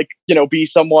wants to be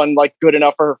someone like good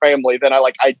enough for her family, then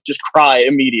I just cry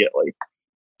immediately.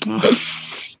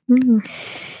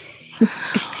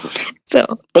 So,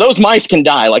 but those mice can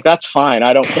die. Like that's fine.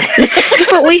 I don't care.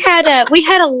 But we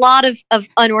had a lot of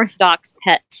unorthodox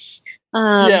pets.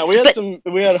 Yeah, we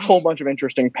had a whole bunch of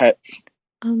interesting pets.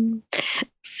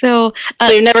 So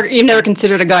you've never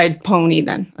considered a guide pony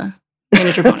then,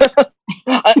 miniature pony.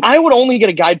 I would only get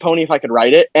a guide pony if I could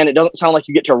ride it, and it doesn't sound like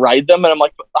you get to ride them. And I'm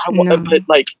like, but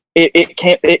like it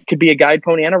can't. It could be a guide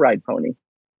pony and a ride pony.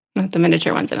 Not the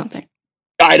miniature ones, I don't think.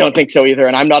 I don't think so either,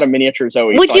 and I'm not a miniature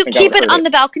Zoe. Would you keep it on the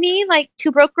balcony like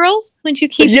 2 Broke Girls? Would you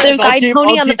keep the guide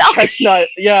pony on the balcony? Chestnut.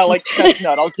 Yeah, like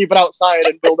Chestnut. I'll keep it outside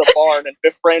and build a barn and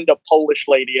befriend a Polish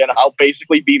lady, and I'll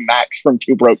basically be Max from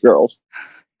 2 Broke Girls.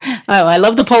 Oh, I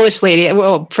love the Polish lady.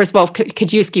 Well, first of all,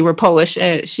 Kajuski were Polish.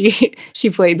 She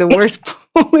played the worst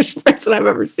Polish person I've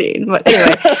ever seen. But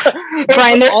anyway,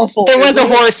 Brian, there was a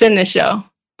horse in the show.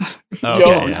 Oh,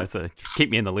 okay. Yeah, so keep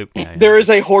me in the loop. Yeah. There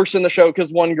is a horse in the show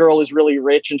because one girl is really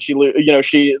rich, and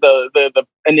the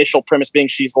initial premise being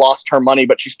she's lost her money,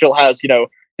 but she still has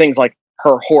things like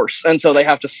her horse, and so they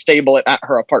have to stable it at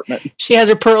her apartment. She has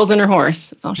her pearls and her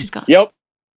horse. That's all she's got. Yep.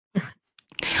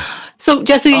 So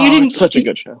Jessica, you didn't. It's such a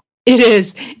good show. It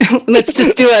is. Let's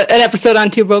just do an episode on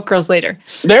 2 Broke Girls later.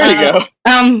 There you go.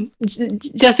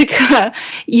 Jessica,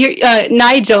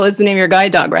 Nigel is the name of your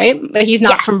guide dog, right? He's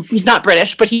not he's not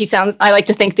British, but I like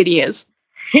to think that he is.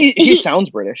 He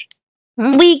sounds British.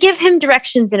 We give him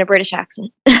directions in a British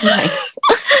accent.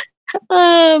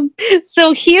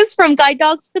 So he is from Guide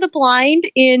Dogs for the Blind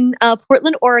in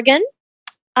Portland, Oregon.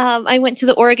 I went to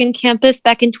the Oregon campus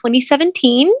back in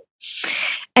 2017,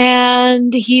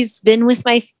 and he's been with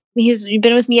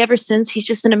me ever since. He's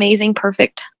just an amazing,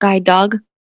 perfect guide dog.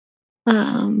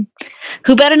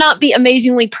 Who better not be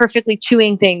amazingly, perfectly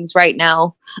chewing things right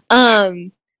now.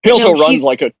 He also runs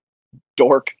like a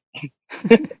dork.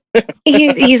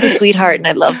 He's a sweetheart, and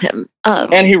I love him.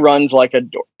 And he runs like a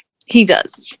dork. He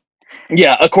does.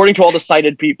 Yeah, according to all the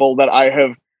sighted people that I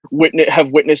have have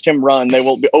witnessed him run, they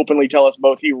will openly tell us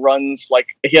both he runs like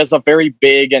he has a very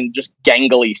big and just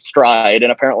gangly stride,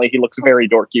 and apparently he looks very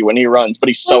dorky when he runs, but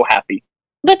he's so happy.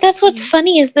 But that's what's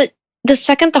funny is that the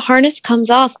second the harness comes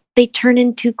off, they turn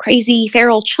into crazy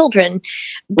feral children.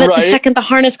 But the second the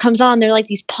harness comes on, they're like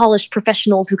these polished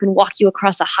professionals who can walk you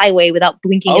across a highway without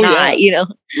blinking an eye, you know?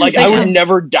 Like, I would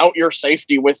never doubt your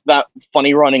safety with that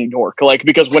funny running dork. Like,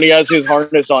 because when he has his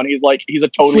harness on, he's a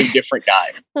totally different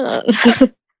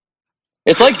guy.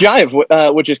 It's like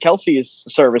Jive, which is Kelsey's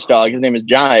service dog. His name is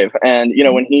Jive. And, you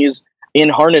know, when he's in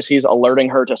harness, he's alerting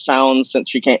her to sounds since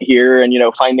she can't hear, and, you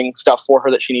know, finding stuff for her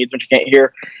that she needs when she can't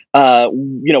hear,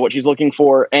 you know, what she's looking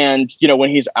for. And, you know, when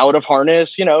he's out of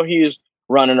harness, you know, he's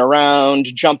running around,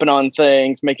 jumping on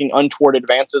things, making untoward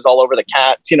advances all over the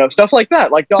cats, you know, stuff like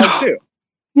that, like dogs do.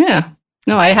 Yeah.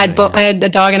 No, I had I had a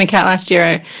dog and a cat last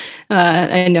year.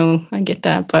 I know, I get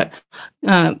that, but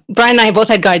Brian and I both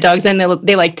had guide dogs, and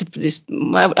they like to just,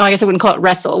 I guess I wouldn't call it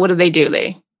wrestle. What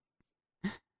do?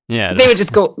 Yeah, they would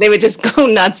just go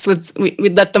nuts with.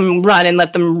 We'd let them run and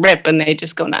let them rip, and they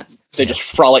just go nuts. They just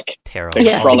frolic. Terrible.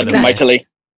 Yes, frolic exactly. mightily.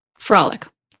 Frolic.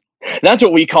 That's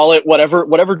what we call it. Whatever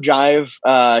Jive,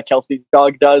 Kelsey's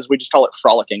dog does, we just call it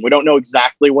frolicking. We don't know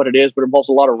exactly what it is, but it involves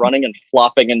a lot of running and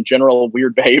flopping and general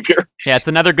weird behavior. Yeah, it's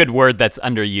another good word that's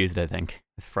underused, I think.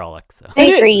 It's frolic. So I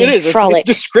agree. It is. Frolic.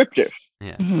 It's descriptive.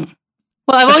 yeah. Mm-hmm.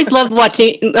 Well, I've always loved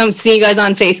watching, seeing you guys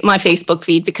on my Facebook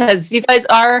feed, because you guys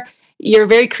you're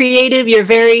very creative.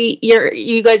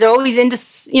 You guys are always into,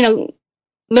 you know,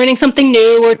 learning something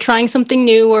new or trying something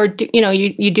new, or you know,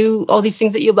 you do all these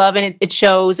things that you love, and it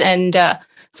shows. And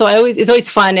so it's always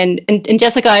fun. And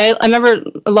Jessica, I remember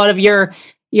a lot of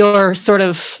your sort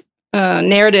of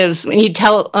narratives when you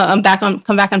tell come back on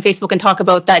Facebook and talk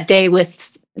about that day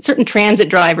with certain transit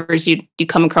drivers you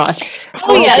come across.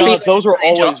 Oh yeah, God, those were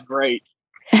always great.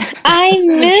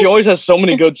 She always has so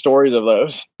many good stories of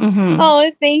those. Mm-hmm. Oh,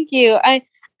 thank you. I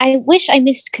wish I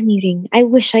missed commuting. I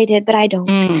wish I did, but I don't.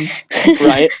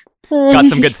 Right? Got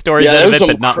some good stories out of it, some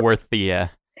but not worth the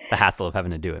hassle of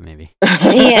having to do it, maybe.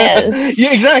 Yes.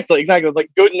 Yeah, exactly. Like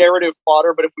good narrative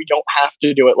fodder, but if we don't have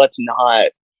to do it, let's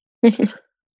not.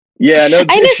 Yeah, no,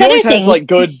 she always has like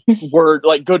good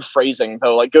good phrasing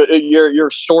though. Like good your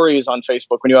stories on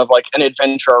Facebook when you have like an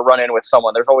adventure or run-in with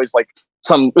someone. There's always like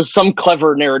some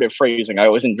clever narrative phrasing. I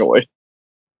always enjoy.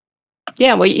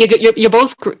 Yeah, well, you're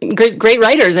both great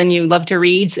writers, and you love to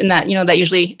read, and that, you know, that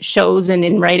usually shows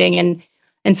in writing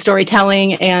and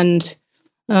storytelling. And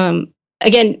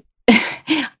again,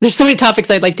 there's so many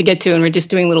topics I'd like to get to, and we're just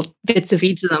doing little bits of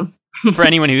each of them. For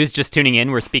anyone who's just tuning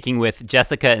in, we're speaking with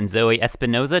Jessica and Zoe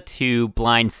Espinoza, two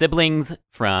blind siblings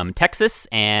from Texas,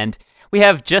 and we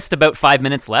have just about 5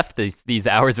 minutes left. These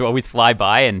hours will always fly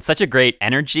by, and such a great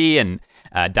energy and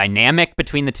dynamic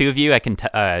between the two of you. I can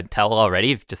tell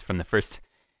already just from the first,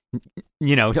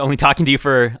 you know, only talking to you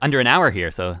for under an hour here.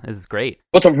 So this is great.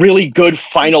 What's a really good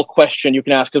final question you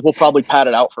can ask? Because we'll probably pad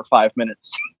it out for 5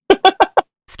 minutes.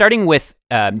 Starting with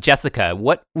Jessica,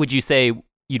 what would you say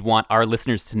you'd want our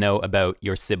listeners to know about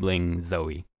your sibling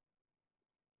Zoe?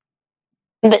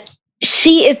 That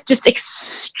she is just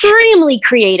extremely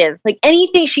creative. Like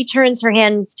anything she turns her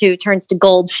hands to turns to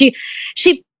gold. She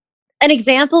an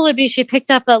example would be she picked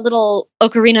up a little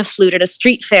ocarina flute at a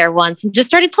street fair once and just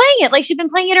started playing it like she'd been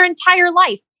playing it her entire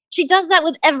life. She does that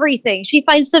with everything. She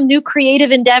finds some new creative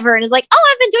endeavor and is like,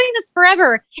 oh, I've been doing this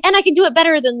forever and I can do it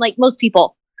better than like most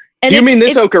people. And do you mean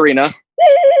this ocarina?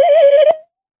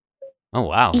 Oh,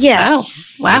 wow. Yeah.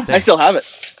 Wow. I still have it.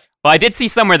 Well, I did see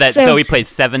somewhere that Zoe plays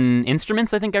 7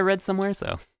 instruments, I think I read somewhere,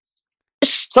 so.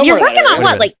 Somewhere you're working on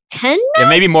what, like 10 now? Yeah,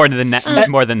 maybe more than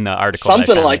the article.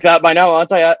 Something like that by now.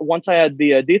 Once I had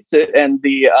the Dixit and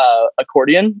the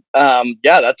accordion,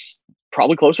 that's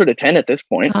probably closer to 10 at this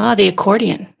point. Ah, the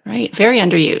accordion, right? Very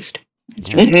underused.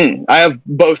 Mm-hmm. I have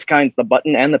both kinds, the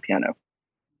button and the piano.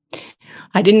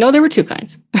 I didn't know there were 2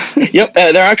 kinds. Yep,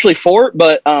 there are actually 4,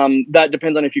 but that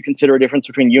depends on if you consider a difference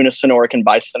between unisonoric and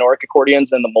bisonoric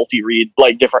accordions and the multi-reed,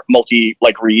 like different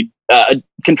reed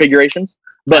configurations.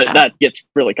 But that gets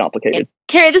really complicated.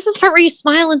 Carrie, this is the part where you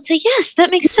smile and say, yes,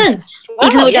 that makes sense. Wow,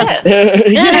 even though it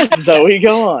doesn't. Yes, Zoe,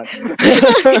 go on.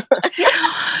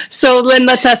 So then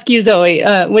let's ask you, Zoe,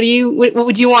 what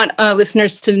would you want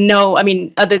listeners to know? I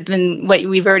mean, other than what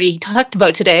we've already talked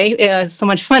about today, so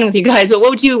much fun with you guys, but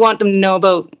what would you want them to know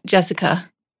about Jessica?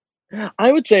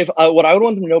 I would say what I would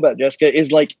want them to know about Jessica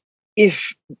is like,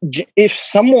 if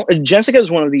someone, Jessica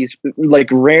is one of these like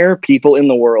rare people in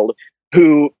the world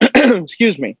who,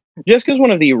 excuse me, Jessica is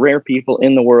one of the rare people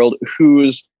in the world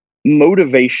whose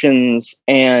motivations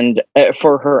and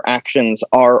for her actions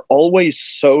are always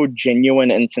so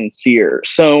genuine and sincere.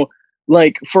 So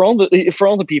like for all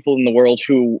the people in the world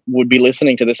who would be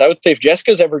listening to this, I would say if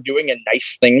Jessica's ever doing a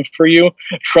nice thing for you,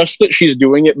 trust that she's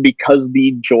doing it because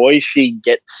the joy she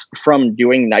gets from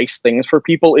doing nice things for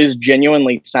people is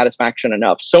genuinely satisfaction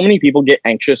enough. So many people get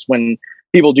anxious when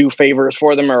people do favors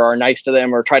for them or are nice to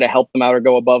them or try to help them out or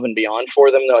go above and beyond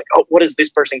for them. They're like, oh, what does this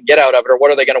person get out of it? Or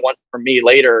what are they going to want from me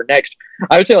later or next?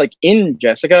 I would say like in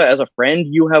Jessica as a friend,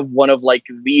 you have one of like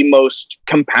the most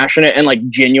compassionate and like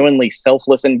genuinely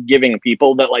selfless and giving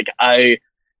people that like I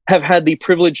have had the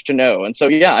privilege to know. And so,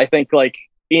 yeah, I think like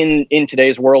in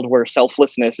today's world where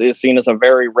selflessness is seen as a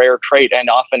very rare trait and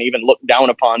often even looked down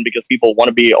upon because people want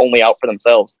to be only out for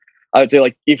themselves, I would say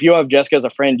like if you have Jessica as a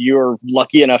friend, you're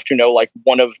lucky enough to know like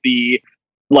one of the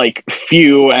like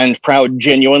few and proud,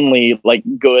 genuinely like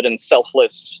good and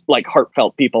selfless, like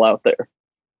heartfelt people out there.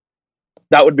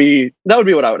 That would be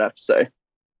what I would have to say.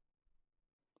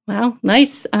 Wow,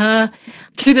 nice.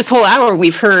 Through this whole hour,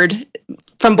 we've heard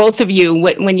from both of you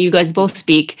when you guys both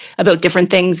speak about different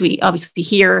things. We obviously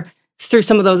hear through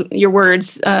some of your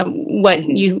words what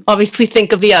you obviously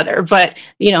think of the other, but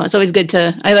you know it's always good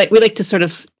to we like to sort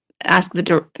of ask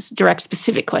the direct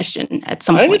specific question at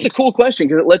some point. I think it's a cool question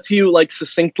because it lets you like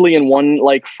succinctly in one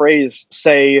like phrase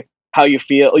say how you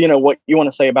feel, you know, what you want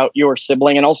to say about your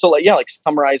sibling, and also like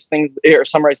summarize things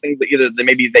that either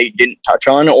maybe they didn't touch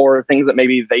on or things that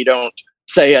maybe they don't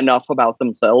say enough about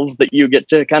themselves that you get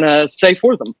to kind of say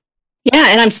for them. Yeah,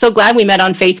 and I'm so glad we met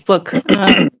on Facebook.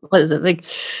 What is it, like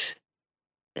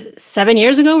 7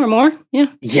 years ago or more? Yeah.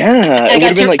 Yeah. It would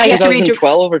have been like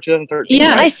 2012 or 2013. Yeah.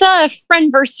 Right? I saw a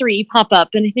friendversary pop up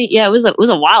and I think, it was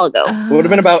a while ago. It would have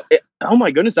been about, oh my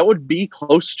goodness, that would be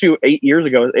close to 8 years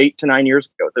ago, 8 to 9 years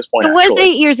ago at this point. It was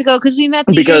 8 years ago because we met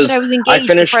the year that I was engaged.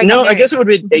 I guess it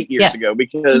would have been 8 years ago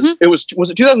because it was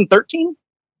it 2013?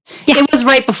 Yeah. It was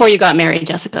right before you got married,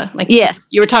 Jessica. Like, yes.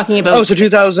 You were talking about. Oh, so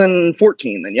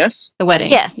 2014 then, yes? The wedding.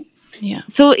 Yes. Yeah.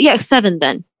 So, 7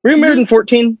 then. Were you married in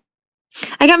 14?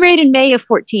 I got married in May of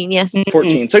 14, yes.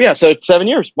 14. So 7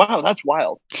 years. Wow, that's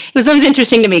wild. It was always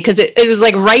interesting to me because it was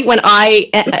like right when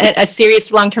a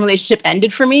serious long-term relationship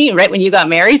ended for me, right when you got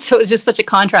married. So it was just such a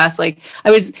contrast. Like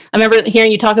I remember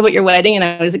hearing you talk about your wedding and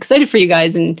I was excited for you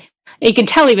guys. And you can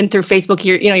tell even through Facebook,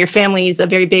 your family is a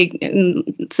very big,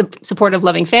 supportive,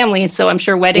 loving family. So I'm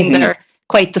sure weddings are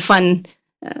quite the fun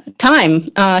time.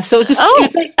 So it was just it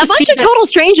was nice a bunch of total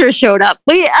strangers showed up.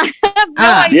 We have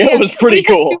no idea. Yeah, it was pretty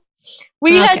cool.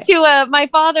 We had to, my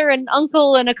father and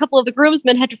uncle and a couple of the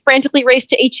groomsmen had to frantically race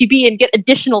to H-E-B and get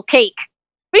additional cake.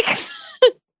 Well,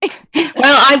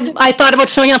 I thought about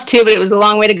showing up too, but it was a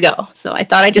long way to go. So I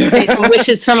thought I'd just say some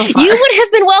wishes from afar. You would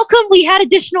have been welcome. We had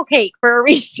additional cake for a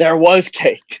reason. There was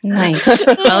cake. Nice.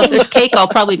 Well, if there's cake, I'll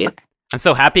probably be there. I'm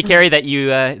so happy, Carrie, that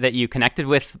you connected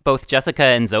with both Jessica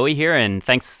and Zoe here, and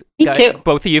thanks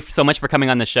both of you so much for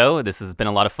coming on the show. This has been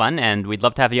a lot of fun, and we'd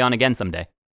love to have you on again someday.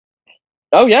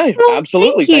 Oh yeah,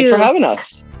 absolutely. Thanks for having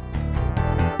us.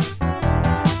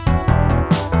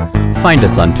 Find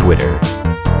us on Twitter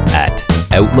at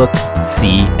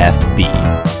OutlookCFB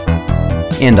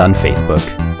and on Facebook,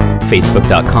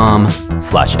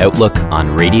 facebook.com/Outlook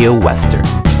on Radio Western.